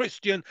true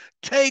Christian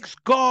takes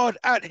God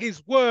at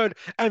his word,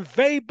 and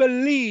they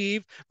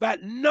believe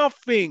that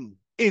nothing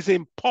is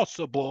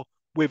impossible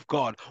with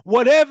God.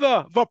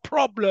 Whatever the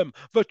problem,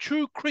 the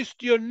true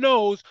Christian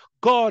knows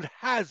God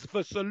has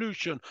the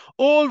solution.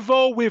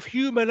 Although with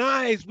human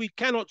eyes we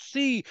cannot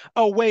see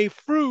a way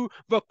through,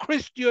 the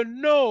Christian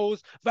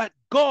knows that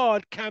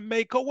God can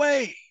make a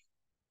way.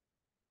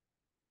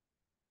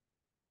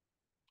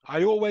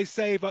 I always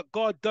say that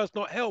God does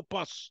not help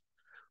us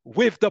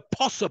with the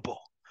possible.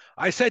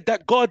 I said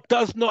that God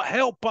does not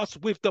help us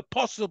with the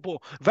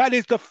possible. That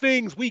is the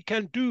things we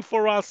can do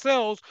for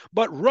ourselves,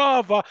 but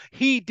rather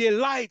he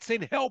delights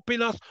in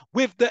helping us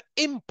with the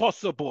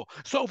impossible,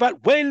 so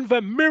that when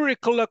the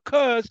miracle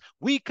occurs,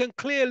 we can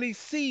clearly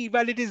see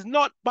that it is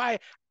not by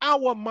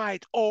our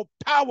might or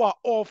power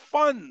or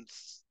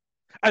funds.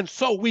 And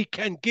so we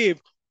can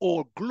give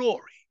all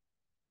glory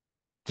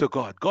to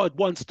God. God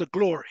wants the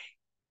glory.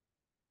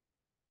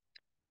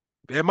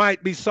 There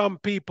might be some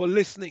people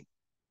listening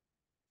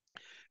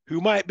who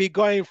might be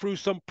going through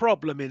some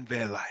problem in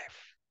their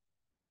life.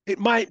 It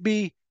might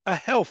be a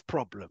health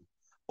problem,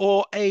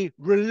 or a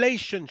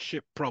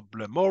relationship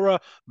problem, or a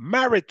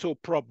marital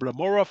problem,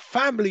 or a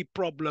family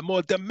problem,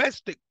 or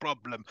domestic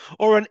problem,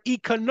 or an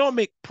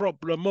economic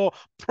problem, or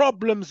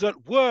problems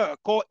at work,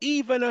 or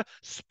even a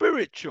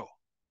spiritual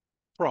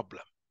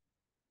problem.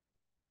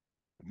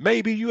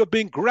 Maybe you have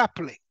been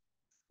grappling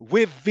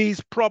with these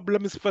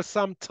problems for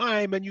some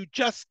time and you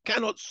just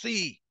cannot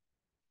see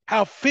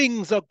how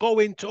things are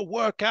going to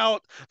work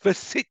out. The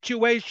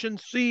situation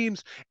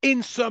seems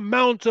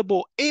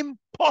insurmountable,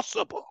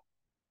 impossible.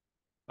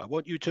 I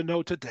want you to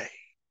know today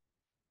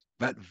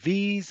that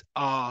these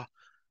are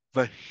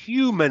the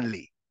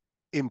humanly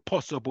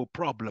impossible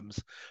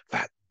problems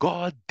that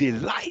God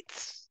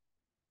delights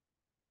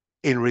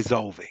in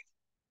resolving.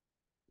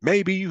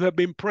 Maybe you have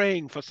been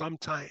praying for some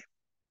time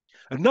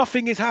and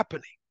nothing is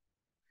happening,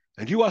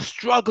 and you are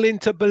struggling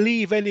to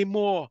believe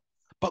anymore.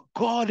 But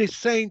God is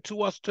saying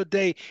to us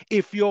today,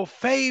 if your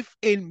faith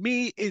in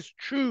me is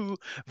true,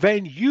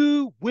 then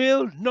you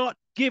will not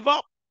give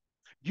up.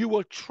 You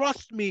will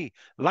trust me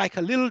like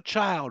a little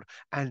child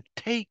and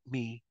take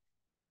me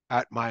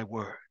at my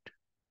word.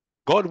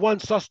 God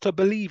wants us to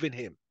believe in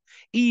him,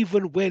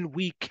 even when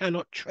we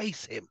cannot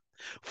trace him.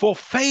 For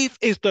faith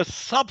is the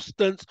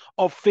substance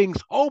of things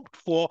hoped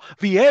for,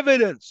 the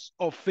evidence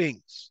of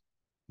things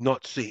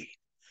not seen.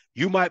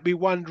 You might be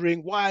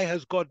wondering, why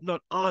has God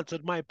not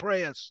answered my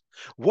prayers?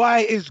 Why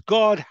is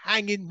God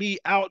hanging me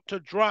out to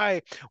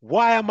dry?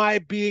 Why am I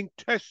being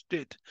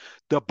tested?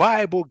 The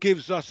Bible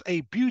gives us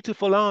a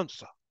beautiful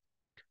answer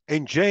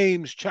in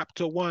James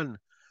chapter 1,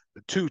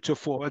 2 to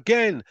 4.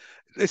 Again,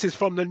 this is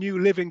from the New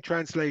Living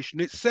Translation.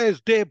 It says,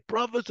 dear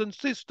brothers and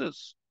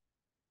sisters,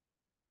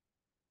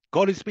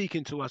 God is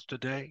speaking to us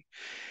today.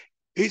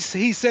 He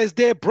says,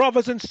 dear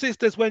brothers and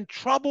sisters, when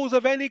troubles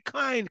of any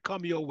kind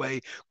come your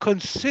way,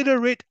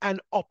 consider it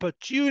an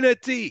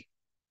opportunity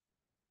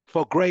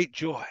for great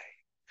joy.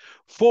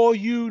 For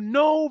you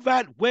know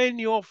that when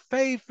your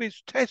faith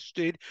is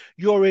tested,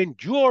 your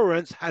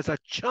endurance has a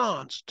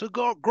chance to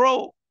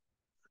grow.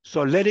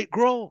 So let it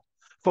grow.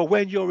 For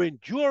when your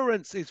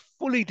endurance is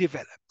fully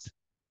developed,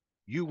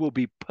 you will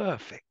be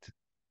perfect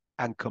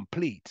and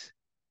complete,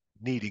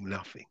 needing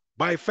nothing.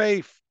 By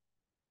faith,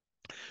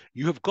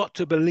 you have got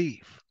to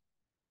believe.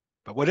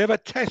 But whatever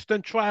test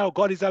and trial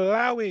God is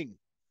allowing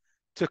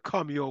to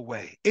come your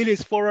way, it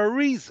is for a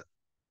reason.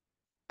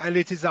 And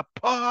it is a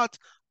part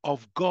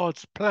of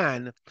God's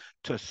plan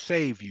to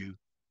save you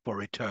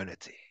for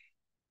eternity.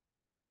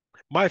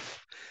 My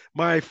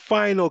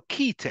final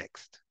key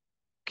text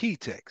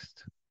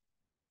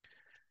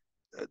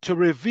to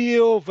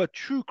reveal the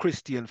true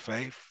Christian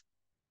faith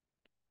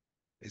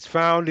is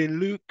found in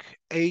Luke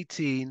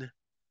 18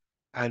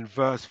 and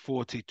verse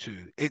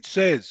 42. It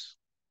says,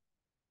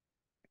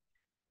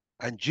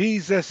 and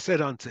Jesus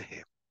said unto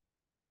him,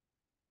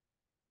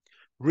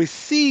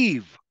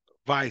 receive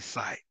thy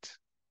sight,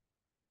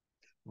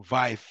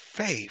 thy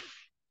faith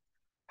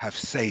have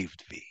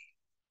saved thee.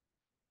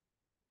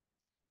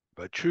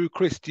 The true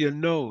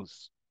Christian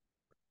knows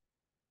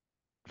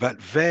that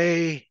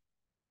they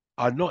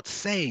are not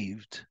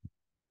saved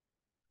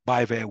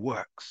by their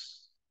works,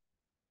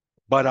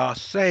 but are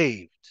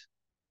saved,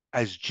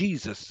 as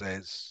Jesus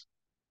says,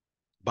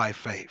 by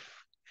faith.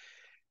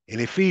 In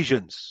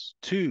Ephesians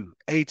 2,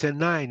 8 and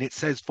 9, it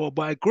says, for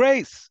by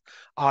grace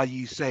are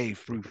ye saved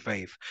through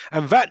faith,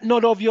 and that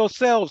not of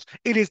yourselves,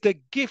 it is the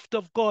gift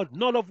of God,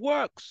 not of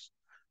works,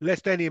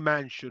 lest any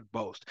man should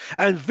boast.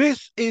 And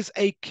this is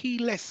a key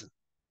lesson.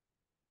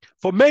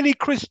 For many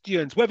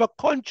Christians, whether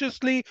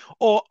consciously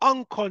or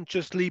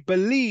unconsciously,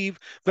 believe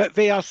that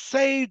they are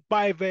saved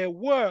by their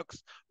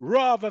works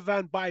rather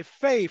than by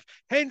faith.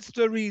 Hence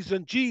the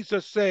reason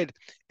Jesus said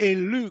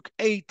in Luke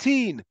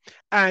 18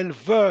 and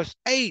verse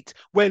 8,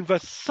 when the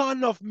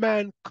Son of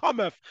Man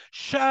cometh,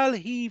 shall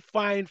he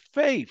find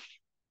faith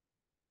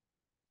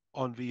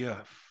on the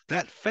earth?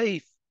 That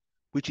faith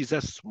which is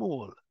as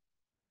small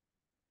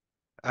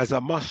as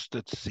a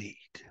mustard seed.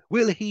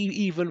 Will he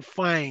even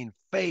find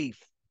faith?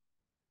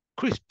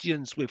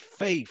 Christians with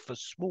faith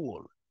as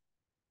small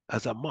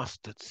as a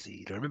mustard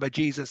seed. Remember,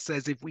 Jesus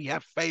says if we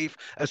have faith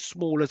as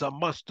small as a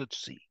mustard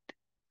seed,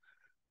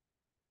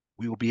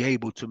 we will be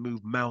able to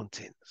move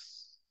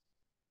mountains.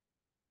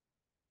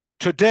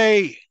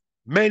 Today,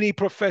 many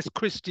professed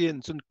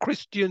Christians and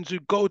Christians who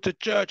go to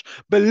church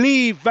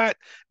believe that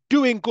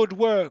doing good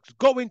works,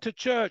 going to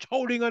church,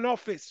 holding an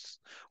office,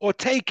 or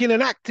taking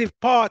an active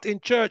part in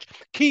church,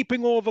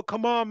 keeping all the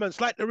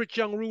commandments like the rich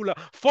young ruler,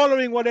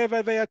 following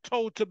whatever they are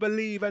told to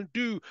believe and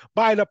do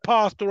by the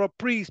pastor or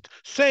priest,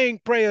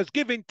 saying prayers,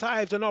 giving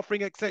tithes and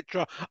offering,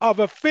 etc., are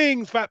the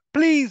things that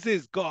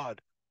pleases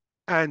God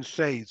and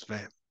saves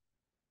them.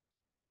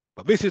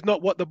 But this is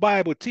not what the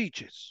Bible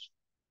teaches.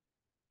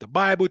 The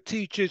Bible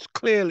teaches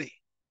clearly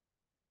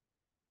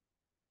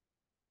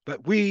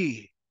that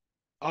we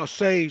are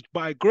saved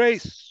by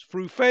grace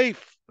through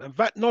faith, and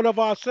that not of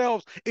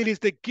ourselves. It is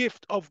the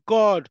gift of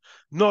God,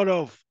 not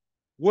of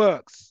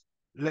works,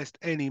 lest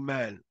any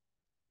man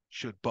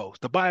should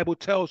boast. The Bible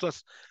tells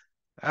us,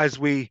 as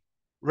we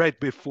read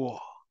before,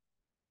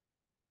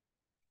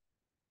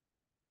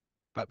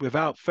 that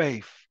without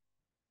faith,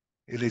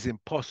 it is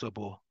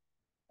impossible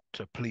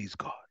to please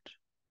God.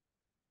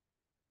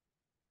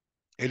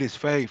 It is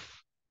faith,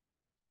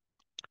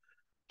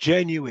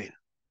 genuine,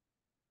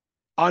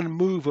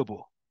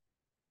 unmovable,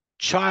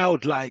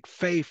 childlike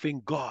faith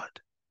in God,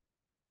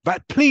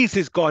 that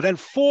pleases God and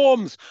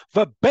forms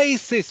the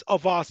basis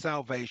of our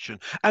salvation.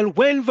 And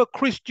when the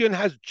Christian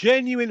has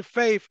genuine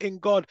faith in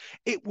God,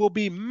 it will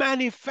be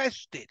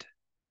manifested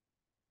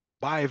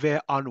by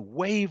their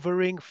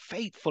unwavering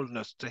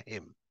faithfulness to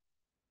him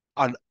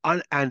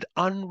and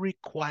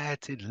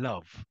unrequited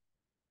love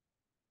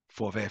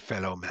for their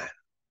fellow man.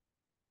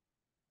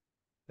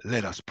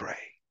 Let us pray.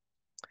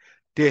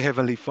 Dear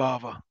Heavenly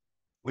Father,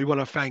 we want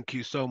to thank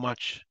you so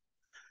much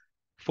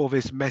for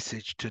this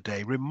message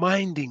today,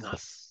 reminding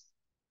us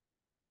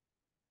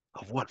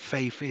of what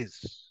faith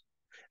is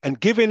and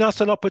giving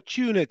us an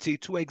opportunity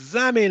to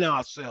examine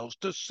ourselves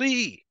to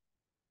see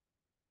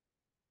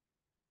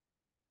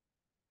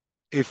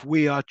if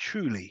we are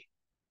truly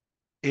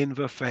in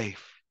the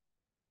faith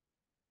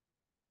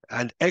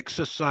and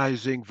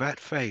exercising that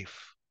faith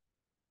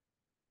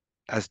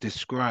as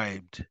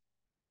described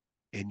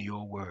in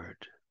your word.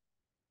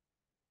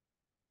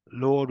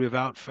 Lord,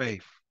 without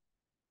faith,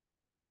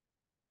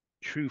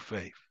 true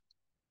faith,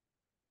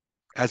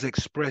 as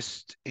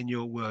expressed in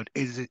your word,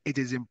 it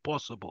is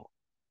impossible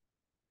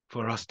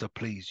for us to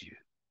please you.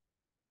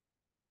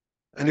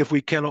 And if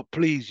we cannot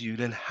please you,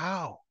 then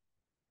how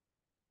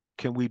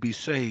can we be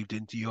saved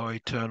into your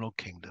eternal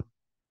kingdom?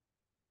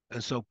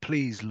 And so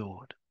please,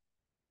 Lord,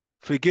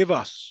 forgive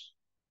us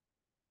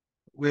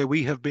where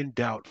we have been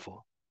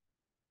doubtful.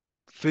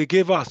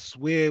 Forgive us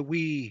where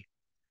we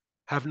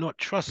have not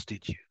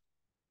trusted you.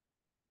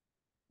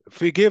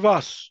 Forgive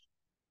us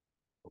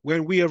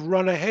when we have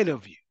run ahead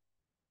of you.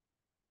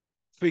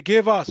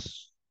 Forgive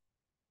us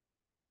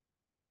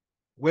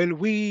when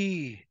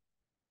we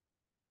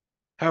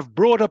have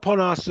brought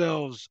upon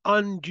ourselves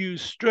undue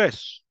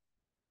stress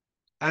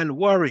and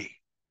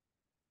worry.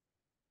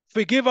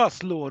 Forgive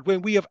us, Lord,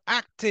 when we have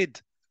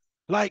acted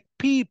like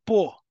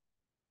people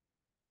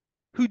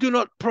who do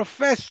not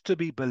profess to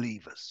be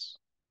believers.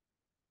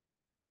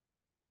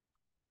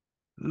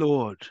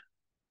 Lord,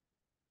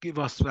 give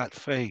us that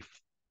faith,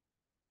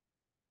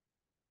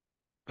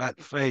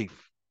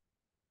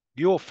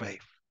 your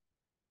faith,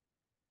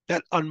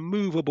 that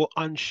unmovable,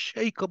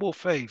 unshakable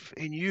faith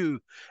in you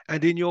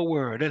and in your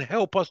word, and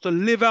help us to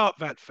live out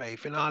that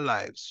faith in our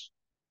lives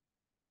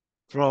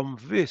from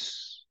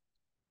this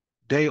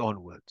day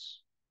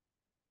onwards.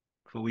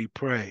 For we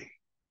pray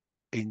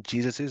in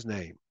Jesus'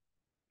 name,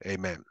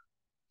 amen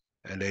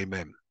and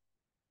amen.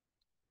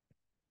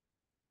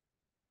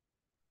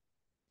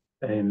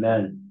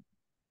 Amen.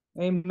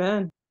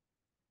 Amen.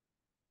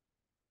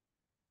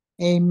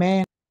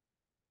 Amen.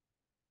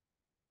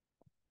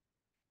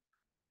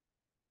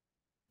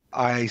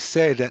 I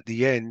said at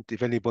the end,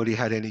 if anybody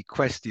had any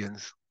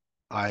questions,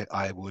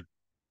 I would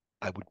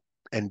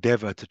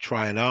endeavor to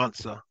try and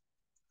answer.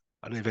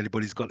 I don't know if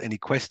anybody's got any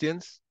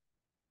questions.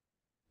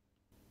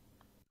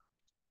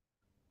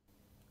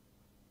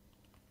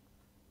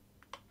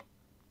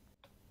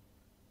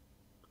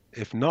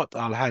 If not,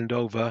 I'll hand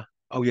over.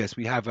 Oh yes,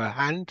 we have a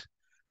hand.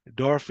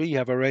 Dorothy, you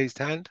have a raised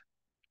hand.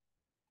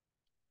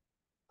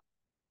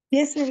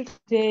 Yes,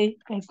 Jay.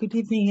 Good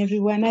evening,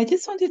 everyone. I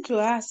just wanted to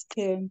ask,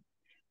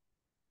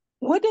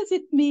 what does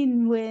it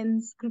mean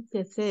when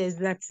Scripture says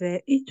that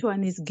each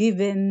one is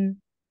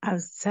given a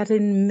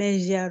certain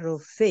measure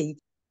of faith?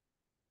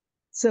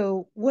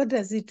 So what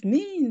does it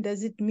mean?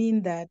 Does it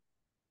mean that,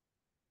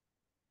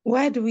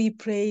 why do we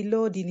pray,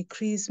 Lord,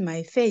 increase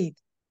my faith?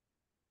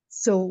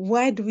 So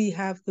why do we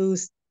have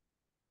those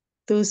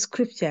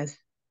scriptures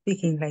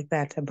speaking like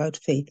that about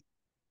faith?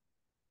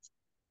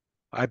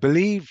 I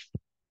believe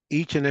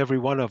each and every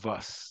one of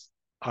us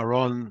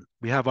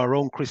we have our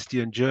own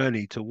Christian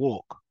journey to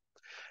walk.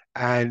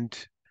 And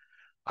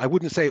I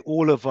wouldn't say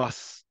all of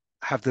us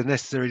have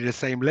necessarily the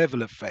same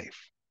level of faith.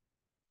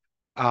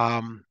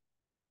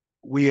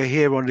 We are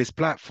here on this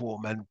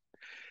platform and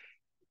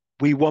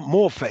we want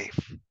more faith.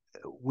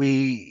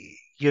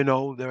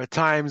 There are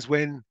times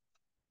when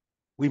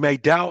we may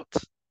doubt.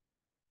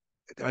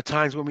 There are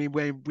times when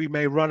we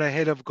may run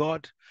ahead of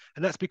God,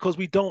 and that's because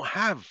we don't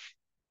have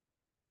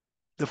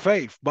the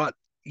faith. But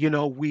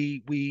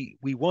we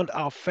want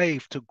our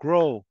faith to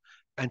grow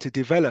and to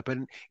develop.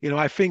 And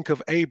I think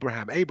of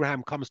Abraham.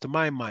 Abraham comes to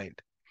my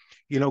mind.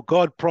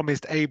 God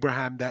promised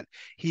Abraham that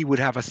he would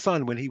have a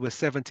son when he was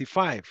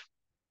 75.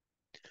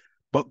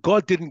 But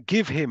God didn't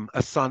give him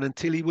a son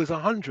until he was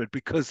 100,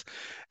 because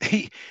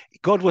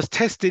God was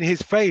testing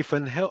his faith,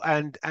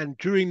 and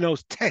during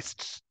those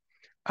tests,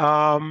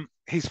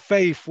 his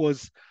faith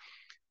was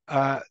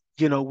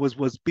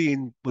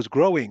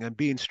growing and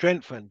being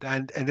strengthened.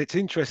 And it's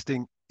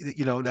interesting,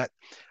 that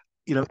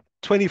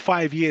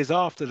 25 years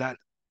after that,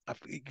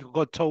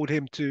 God told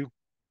him to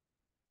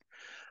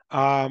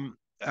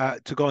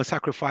go and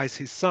sacrifice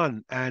his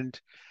son, and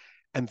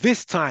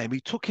this time he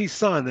took his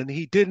son, and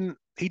he didn't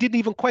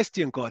even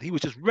question God. He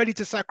was just ready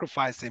to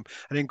sacrifice him.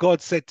 And then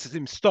God said to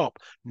him, stop.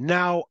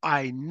 Now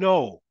I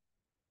know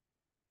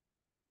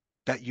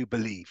that you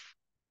believe.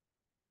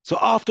 So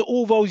after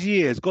all those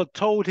years, God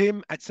told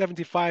him at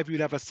 75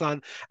 you'd have a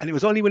son. And it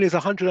was only when he was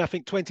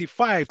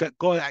 125 that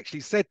God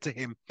actually said to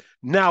him,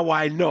 now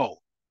I know.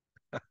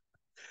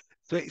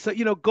 So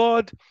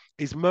God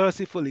is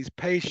merciful, he's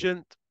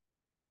patient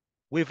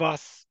with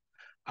us,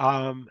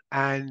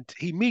 and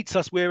he meets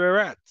us where we're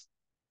at.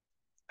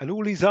 And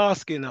all he's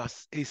asking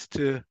us is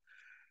to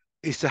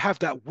have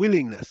that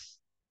willingness,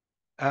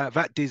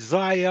 that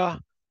desire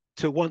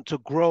to want to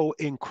grow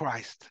in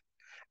Christ,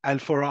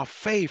 and for our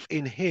faith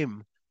in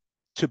him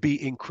to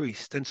be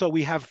increased. And so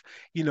we have,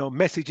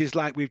 messages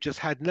like we've just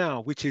had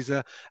now, which is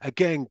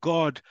again,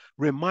 God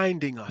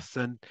reminding us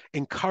and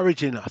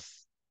encouraging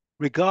us,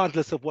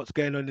 regardless of what's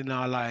going on in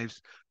our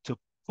lives, to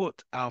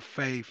put our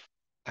faith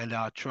and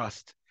our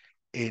trust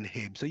in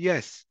him. So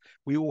yes,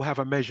 we all have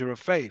a measure of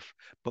faith,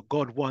 but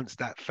God wants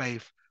that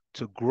faith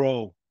to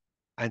grow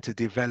and to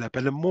develop.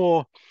 And the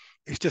more,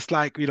 it's just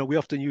like, we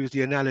often use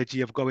the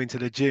analogy of going to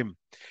the gym,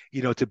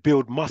 to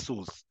build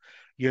muscles.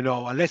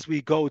 Unless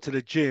we go to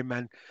the gym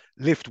and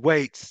lift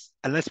weights,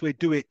 unless we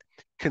do it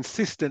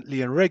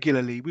consistently and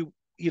regularly,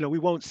 we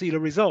won't see the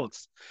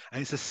results.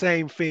 And it's the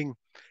same thing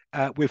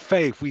with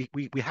faith. We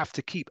have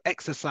to keep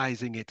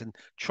exercising it and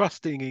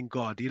trusting in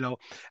God,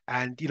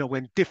 and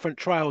when different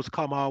trials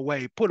come our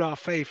way, put our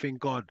faith in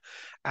God,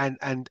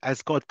 and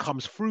as God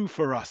comes through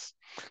for us,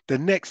 the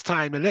next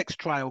time the next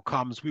trial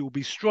comes, we will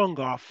be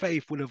stronger. Our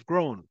faith will have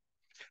grown.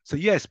 So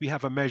yes, we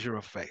have a measure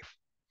of faith.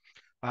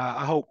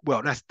 I hope.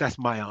 Well, that's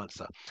my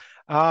answer.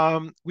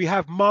 We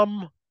have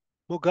Mum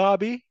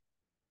Mugabe.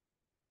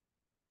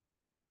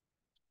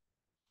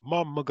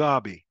 Mum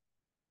Mugabe.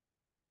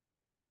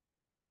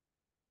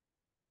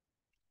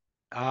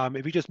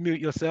 If you just mute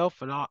yourself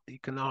and you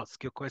can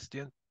ask your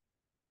question.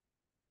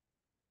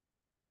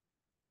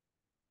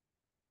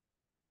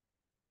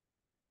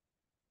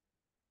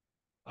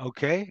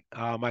 Okay.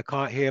 I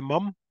can't hear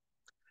Mum.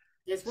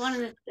 There's one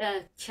in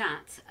the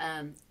chat.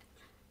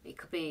 It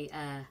could be.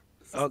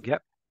 Oh,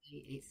 yep.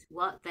 It's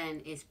what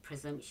then is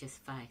presumptuous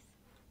faith,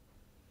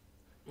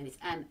 and it's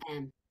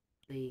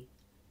the.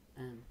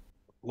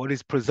 What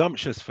is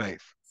presumptuous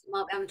faith?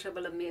 Mark having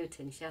trouble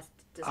unmuting. She has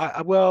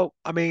to. Well,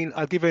 I mean,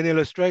 I'll give you an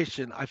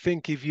illustration. I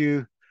think if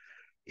you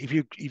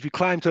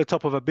climb to the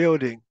top of a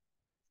building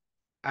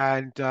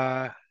and quote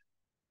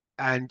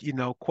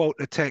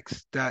the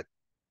text that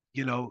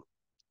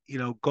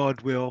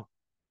God will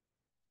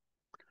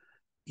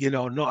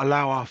not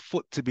allow our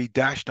foot to be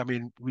dashed. I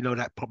mean, we know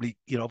that probably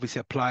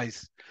obviously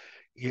applies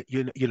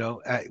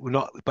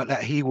not, but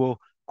that he will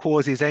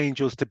cause his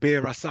angels to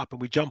bear us up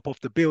and we jump off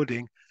the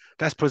building.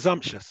 That's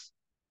presumptuous.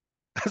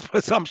 That's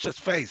presumptuous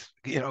faith.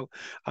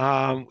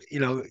 One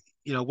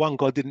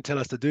God didn't tell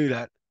us to do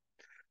that.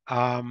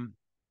 And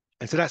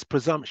so that's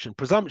presumption.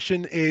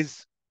 Presumption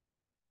is,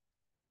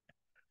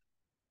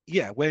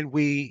 when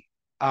we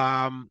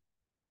I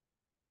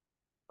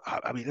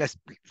mean,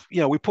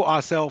 we put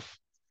ourselves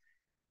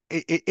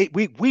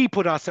we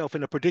put ourselves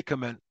in a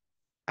predicament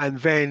and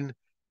then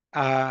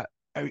are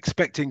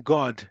expecting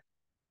God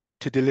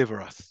to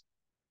deliver us.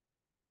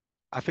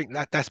 I think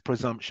that's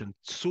presumption.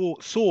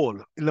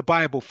 Saul in the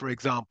Bible, for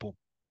example,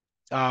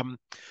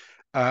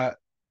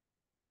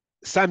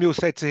 Samuel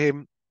said to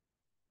him,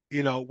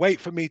 wait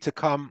for me to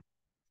come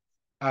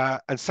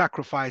and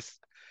sacrifice,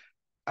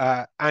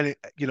 and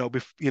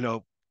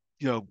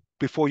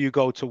before you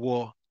go to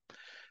war.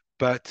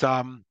 But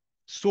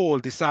Saul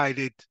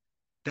decided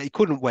that he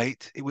couldn't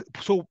wait.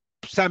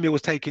 Samuel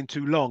was taking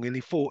too long, and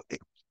he thought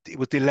it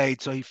was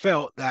delayed. So he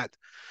felt that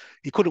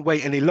he couldn't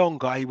wait any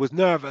longer. He was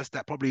nervous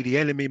that probably the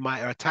enemy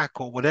might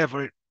attack or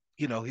whatever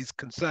his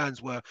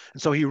concerns were,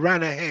 and so he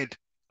ran ahead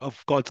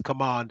of God's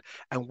command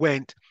and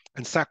went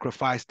and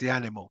sacrificed the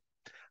animal.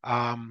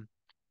 And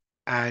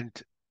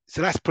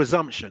so that's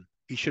presumption.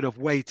 He should have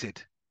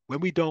waited. When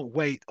we don't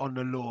wait on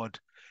the Lord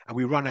and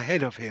we run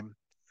ahead of him,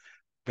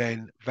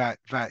 then that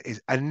is.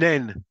 And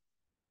then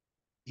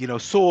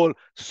Saul,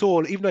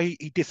 even though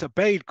he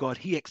disobeyed God,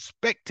 he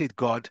expected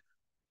God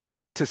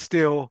to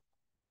still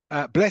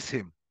bless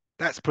him.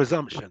 That's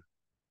presumption.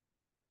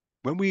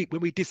 When we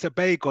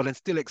disobey God and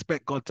still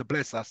expect God to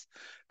bless us,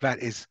 that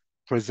is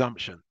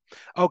presumption.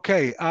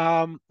 Okay,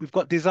 we've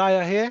got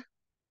Desire here.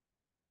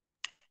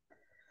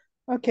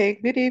 Okay,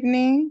 good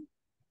evening.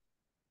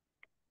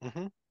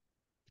 Mm-hmm.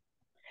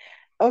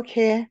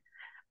 Okay,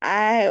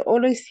 I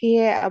always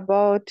hear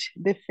about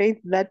the faith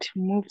that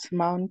moves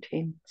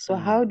mountains. So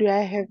how do I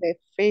have a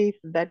faith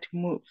that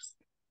moves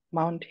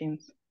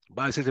mountains?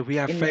 But it says if we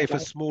have faith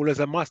as small as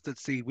a mustard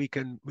seed, we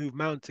can move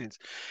mountains.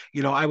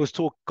 I was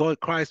taught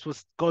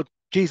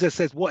Jesus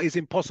says, what is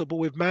impossible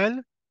with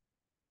man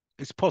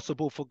is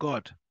possible for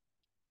God.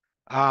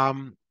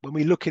 When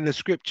we look in the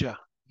scripture,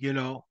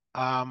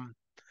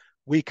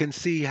 we can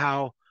see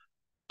how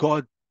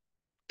the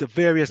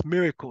various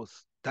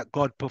miracles that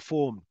God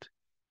performed,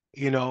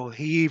 he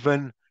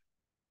even,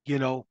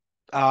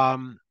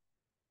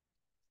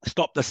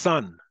 stopped the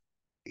sun.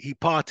 He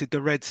parted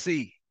the Red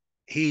Sea.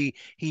 He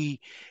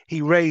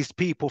raised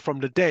people from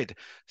the dead.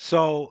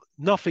 So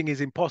nothing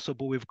is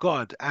impossible with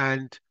God.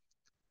 And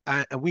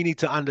we need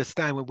to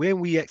understand when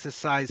we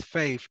exercise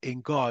faith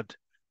in God,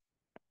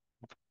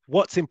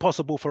 what's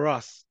impossible for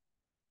us,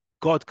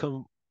 God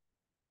can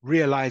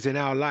realize in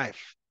our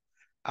life.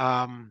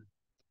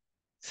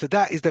 So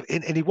that is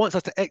and he wants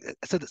us to,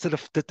 so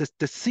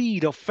the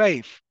seed of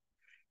faith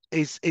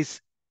is,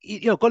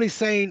 God is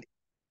saying,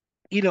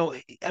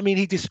 I mean,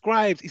 he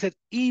said,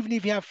 even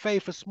if you have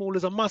faith as small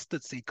as a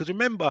mustard seed, because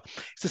remember,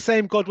 it's the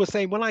same God was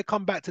saying, when I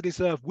come back to this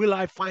earth, will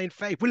I find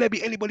faith? Will there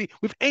be anybody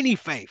with any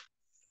faith?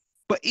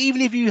 But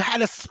even if you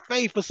had a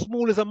faith as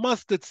small as a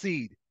mustard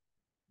seed,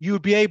 you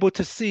would be able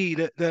to see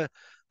the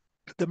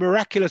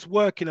miraculous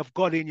working of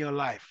God in your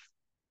life.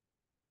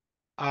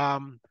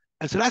 And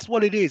so that's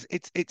what it is.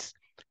 It's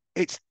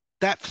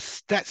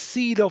that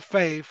seed of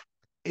faith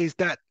is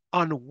that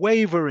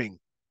unwavering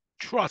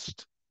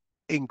trust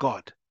in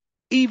God.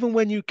 Even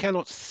when you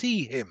cannot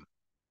see him,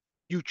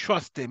 you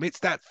trust him. It's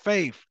that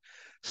faith.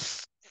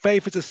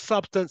 Faith is a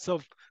substance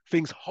of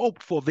things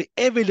hoped for, the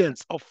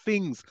evidence of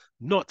things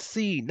not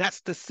seen.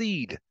 That's the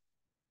seed.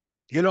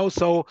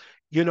 So,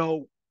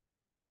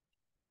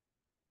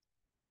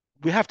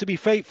 we have to be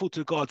faithful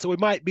to God. So it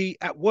might be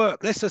at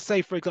work. Let's just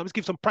say, for example, let's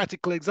give some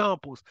practical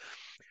examples.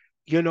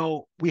 You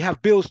know, we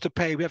have bills to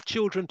pay, we have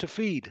children to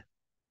feed,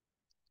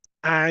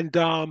 and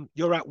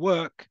you're at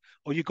work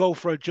or you go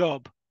for a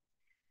job,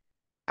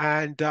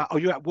 and or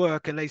you're at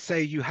work and they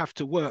say you have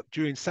to work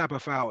during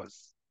Sabbath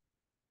hours.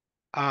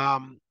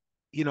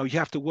 You know, you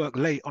have to work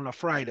late on a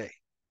Friday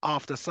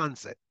after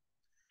sunset,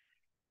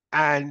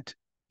 and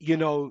you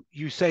know,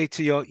 you say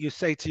to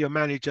your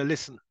manager,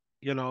 listen,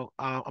 you know,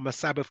 I'm a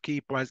Sabbath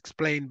keeper, as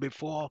explained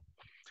before.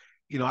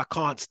 You know, I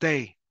can't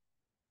stay.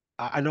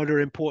 I know there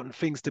are important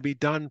things to be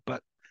done,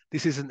 but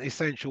this isn't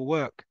essential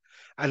work.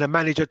 And the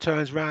manager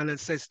turns around and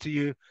says to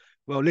you,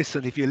 well,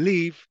 listen, if you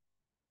leave,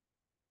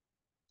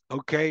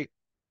 okay,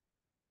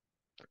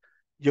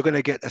 you're going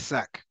to get a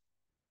sack,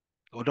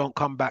 or don't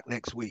come back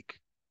next week.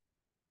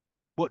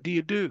 What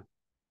do?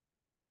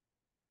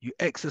 You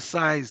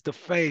exercise the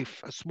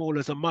faith as small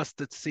as a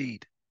mustard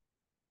seed.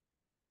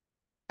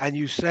 And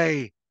you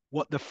say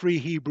what the 3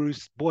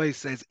 Hebrews boy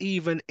says,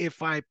 even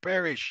if I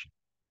perish,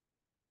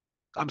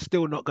 I'm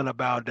still not going to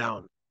bow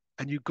down.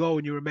 And you go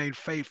and you remain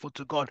faithful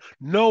to God,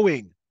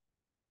 knowing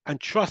and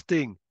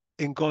trusting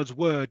in God's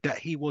word that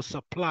he will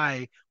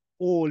supply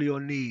all your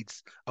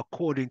needs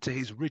according to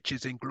his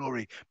riches in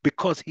glory,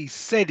 because he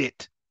said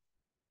it.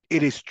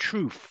 It is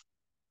truth.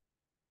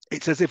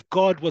 It's as if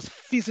God was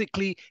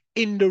physically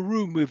in the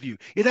room with you.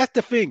 Yeah, that's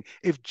the thing.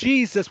 If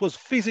Jesus was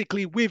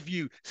physically with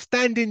you,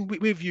 standing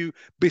with you,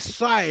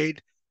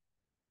 beside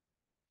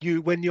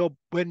you, when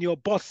your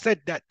boss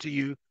said that to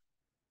you,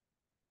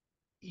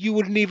 you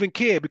wouldn't even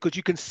care, because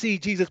you can see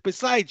Jesus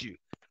beside you.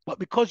 But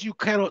because you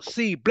cannot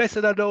see,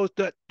 blessed are those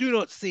that do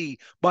not see,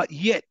 but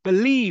yet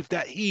believe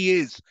that he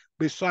is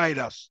beside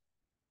us.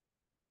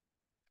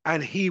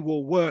 And he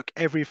will work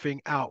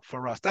everything out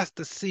for us. That's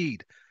the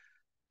seed,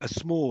 as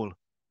small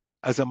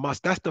as a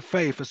mustard. That's the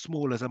faith, as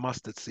small as a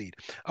mustard seed.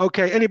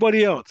 Okay,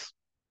 anybody else?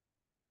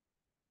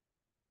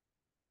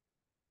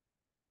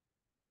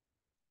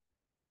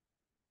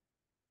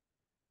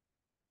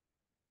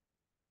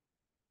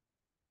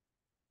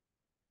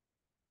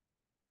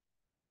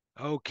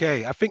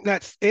 Okay, I think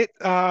that's it.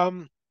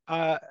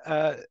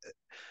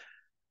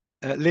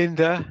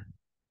 Linda.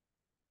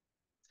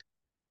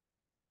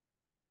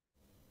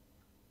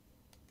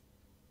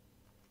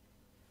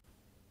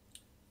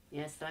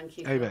 Yes, thank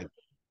you Amen.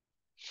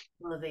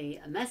 for the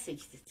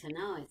message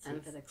tonight.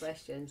 And for the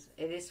questions.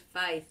 It is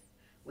faith.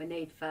 We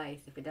need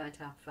faith. If we don't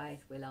have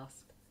faith, we're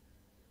lost.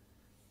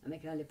 And we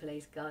can only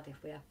please God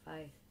if we have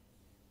faith.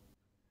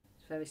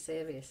 It's very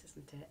serious,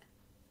 isn't it?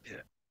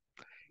 Yeah.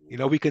 You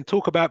know, we can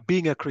talk about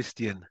being a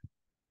Christian,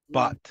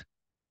 but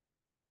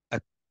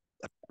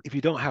if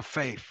you don't have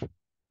faith,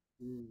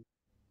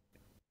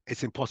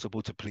 it's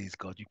impossible to please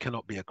God. You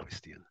cannot be a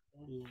Christian.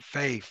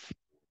 Faith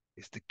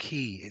is the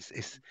key.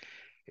 It's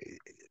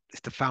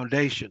the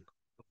foundation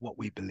of what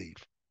we believe.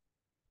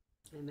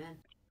 Amen.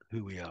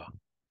 Who we are.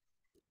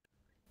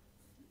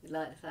 We'd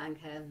like to thank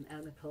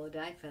Elder Paul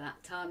Day for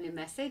that timely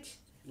message.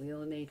 We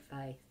all need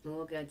faith.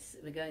 We're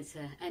going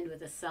to end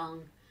with a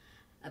song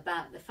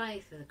about the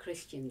faith of the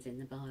Christians in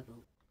the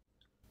Bible,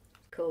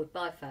 Called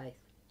By Faith.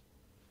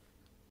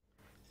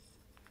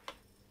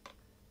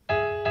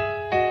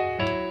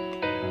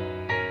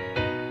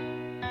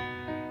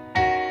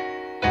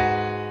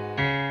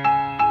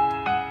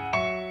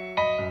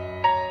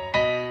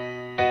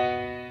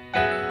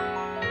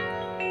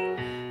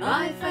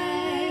 By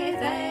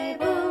faith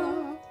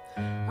Abel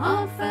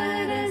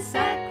offered a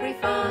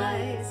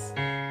sacrifice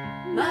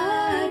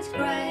much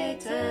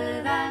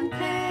greater than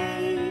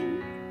Cain.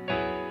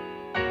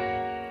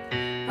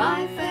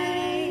 By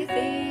faith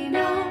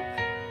Enoch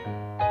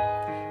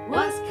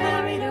was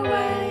carried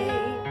away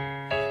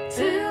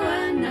to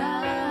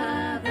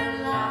another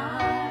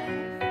life.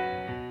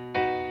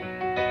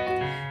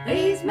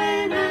 These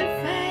men had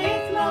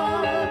faith,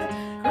 Lord,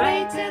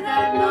 greater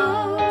than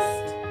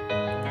most.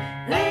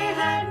 They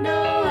had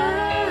no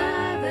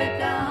other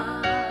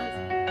God.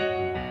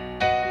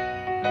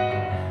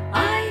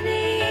 I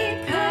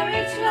need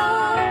courage,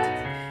 Lord,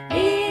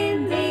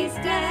 in these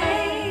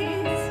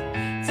days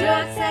to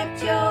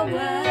accept your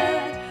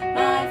word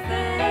by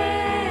faith.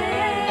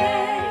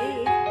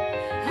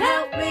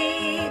 Help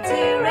me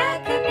to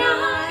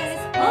recognize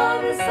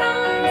all the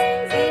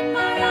signs in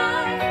my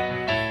life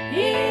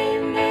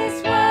in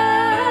this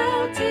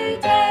world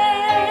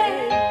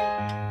today.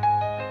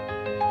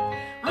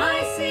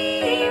 I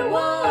see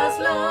wars,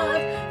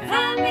 Lord,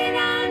 famine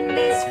and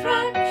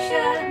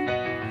destruction.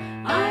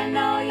 I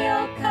know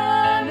you're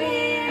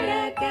coming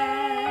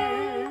again.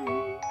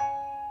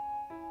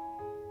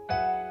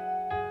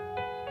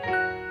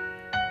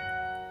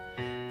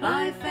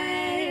 By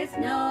faith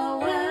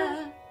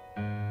Noah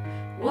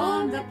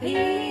warned the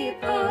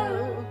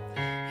people.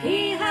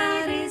 He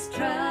had his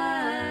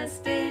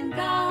trust in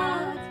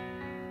God.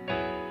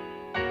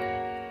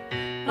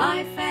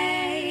 By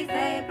faith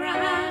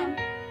Abraham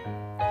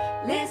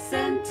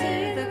listened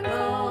to the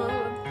call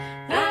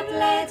that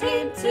led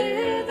him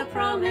to the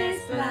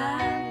promised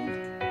land.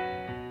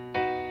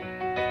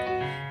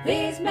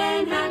 These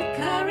men had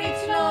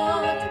courage, Lord,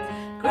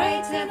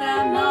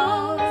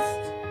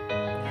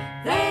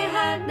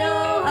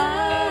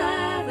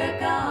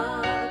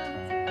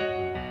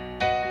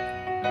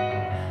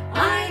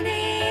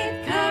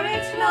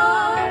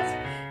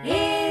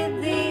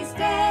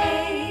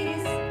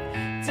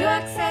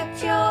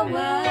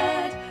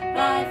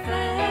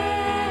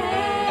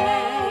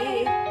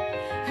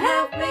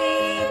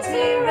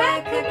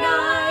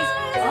 recognize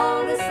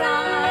all the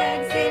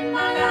signs in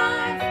my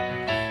life,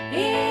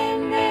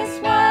 in this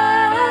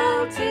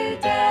world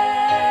today.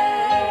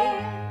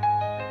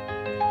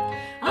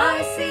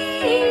 I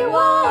see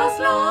wars,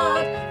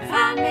 Lord,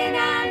 famine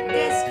and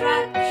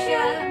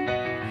destruction.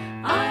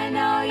 I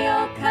know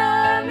you're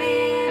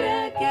coming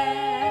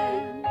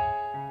again.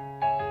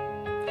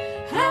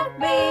 Help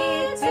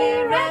me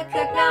to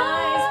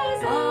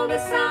recognize all the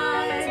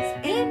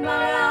signs in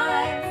my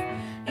life,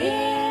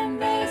 in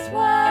this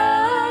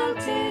world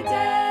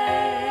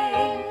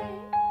today.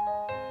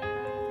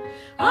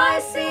 I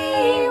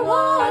see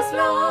wars,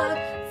 Lord,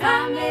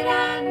 famine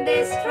and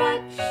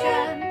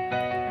destruction.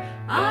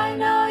 I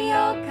know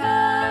you're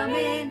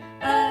coming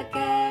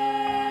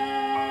again.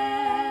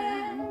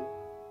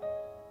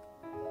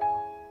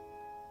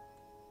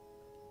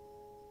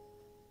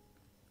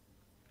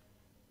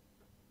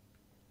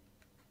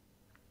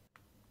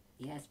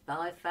 Yes,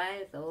 by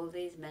faith all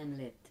these men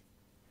lived.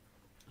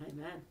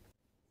 Amen.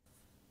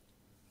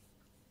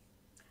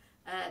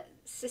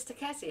 Sister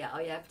Kezia,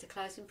 are you able to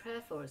close in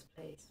prayer for us,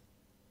 please?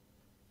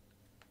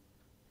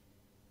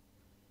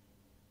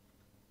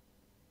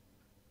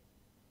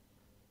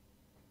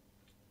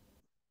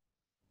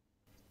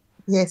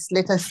 Yes,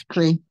 let us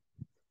pray.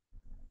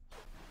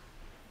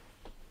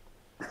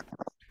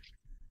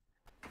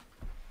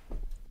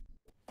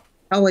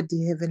 Our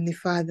dear Heavenly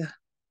Father,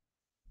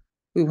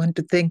 we want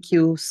to thank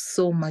you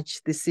so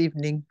much this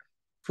evening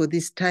for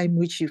this time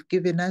which you've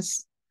given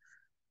us.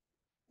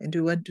 And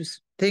we want to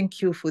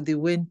thank you for the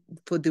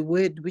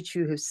word which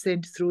you have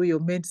sent through your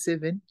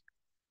maidservant,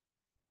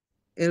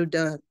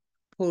 Elder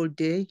Paul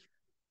Day.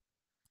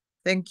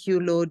 Thank you,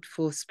 Lord,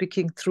 for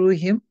speaking through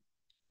him.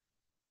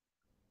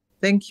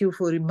 Thank you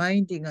for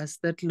reminding us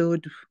that,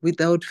 Lord,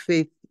 without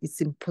faith,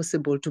 it's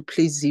impossible to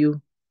please you.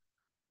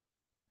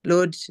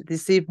 Lord,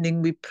 this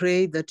evening we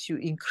pray that you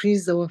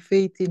increase our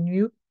faith in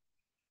you.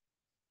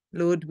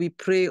 Lord, we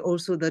pray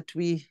also that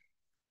we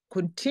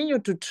continue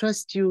to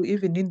trust you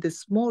even in the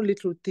small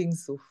little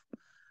things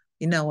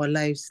in our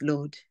lives,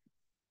 Lord.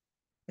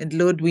 And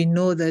Lord, we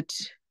know that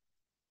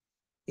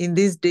in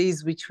these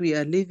days which we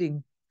are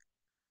living,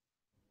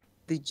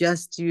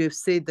 you have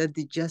said that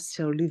the just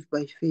shall live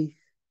by faith.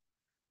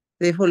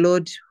 Therefore,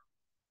 Lord,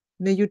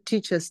 may you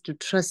teach us to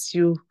trust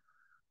you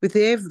with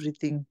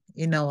everything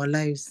in our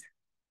lives.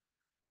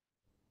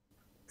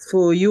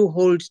 For you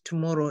hold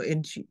tomorrow,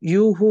 and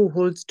you who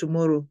holds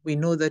tomorrow, we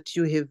know that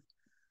you have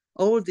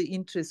all the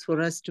interest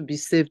for us to be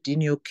saved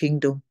in your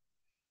kingdom.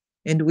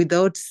 And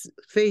without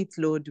faith,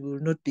 Lord, we will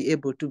not be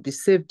able to be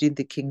saved in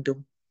the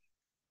kingdom.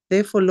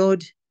 Therefore,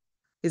 Lord,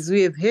 as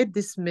we have heard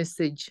this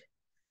message,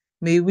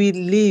 may we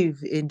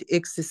live and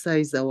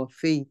exercise our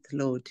faith,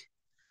 Lord.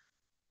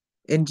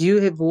 And you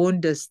have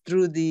warned us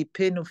through the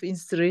pen of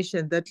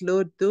inspiration that,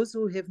 Lord, those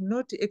who have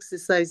not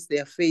exercised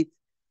their faith,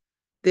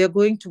 they are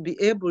going to be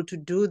able to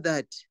do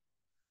that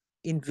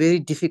in very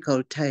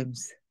difficult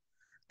times.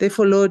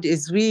 Therefore, Lord,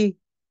 as we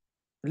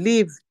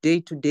live day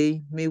to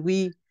day, may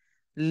we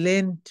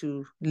learn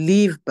to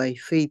live by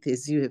faith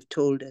as you have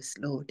told us,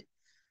 Lord.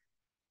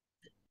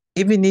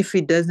 Even if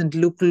it doesn't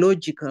look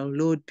logical,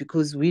 Lord,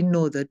 because we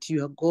know that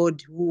you are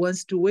God who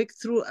wants to work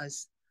through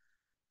us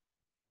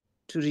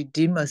to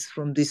redeem us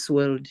from this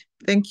world.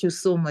 Thank you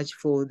so much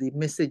for the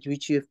message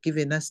which you have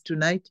given us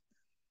tonight.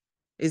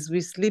 As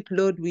we sleep,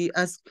 Lord, we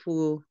ask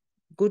for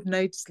good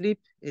night's sleep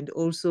and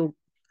also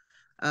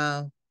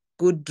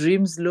good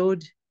dreams,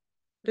 Lord.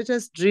 Let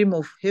us dream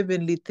of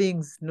heavenly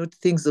things, not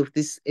things of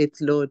this earth,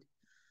 Lord.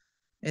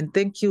 And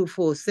thank you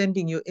for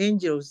sending your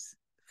angels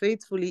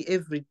faithfully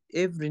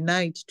every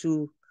night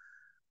to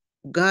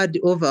guard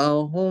over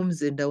our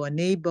homes and our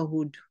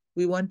neighborhood.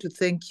 We want to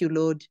thank you,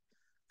 Lord,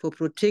 for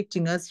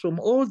protecting us from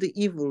all the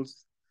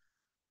evils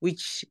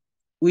which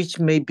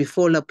may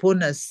befall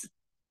upon us,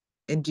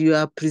 and you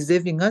are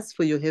preserving us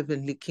for your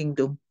heavenly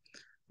kingdom.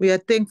 We are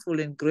thankful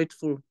and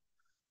grateful.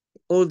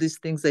 All these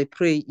things I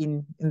pray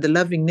in the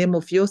loving name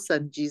of your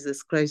Son,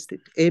 Jesus Christ.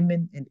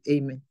 Amen and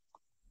amen.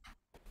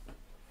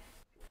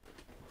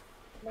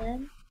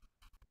 Amen.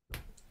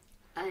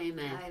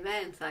 Amen.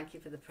 Amen. Thank you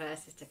for the prayer,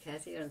 Sister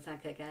Kezia, and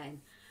thank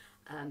again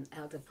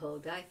Elder Paul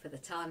Day for the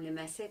timely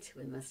message.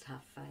 We must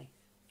have faith.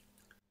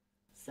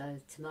 So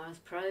tomorrow's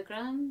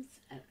programmes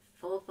at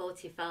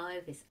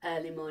 4:45 is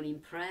early morning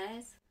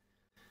prayers,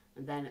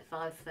 and then at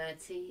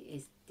 5:30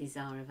 is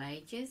Desire of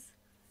Ages.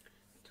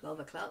 12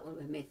 o'clock will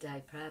be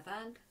midday prayer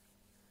band,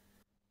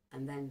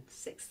 and then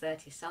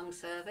 6:30 song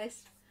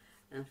service,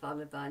 and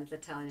followed by the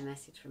tiny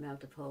message from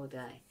Elder Paul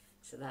Day.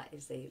 So that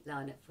is the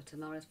lineup for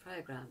tomorrow's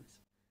programmes.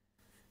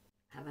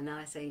 Have a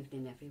nice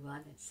evening,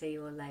 everyone, and see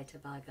you all later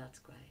by God's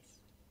grace.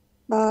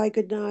 Bye.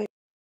 Good night.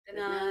 Good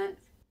night.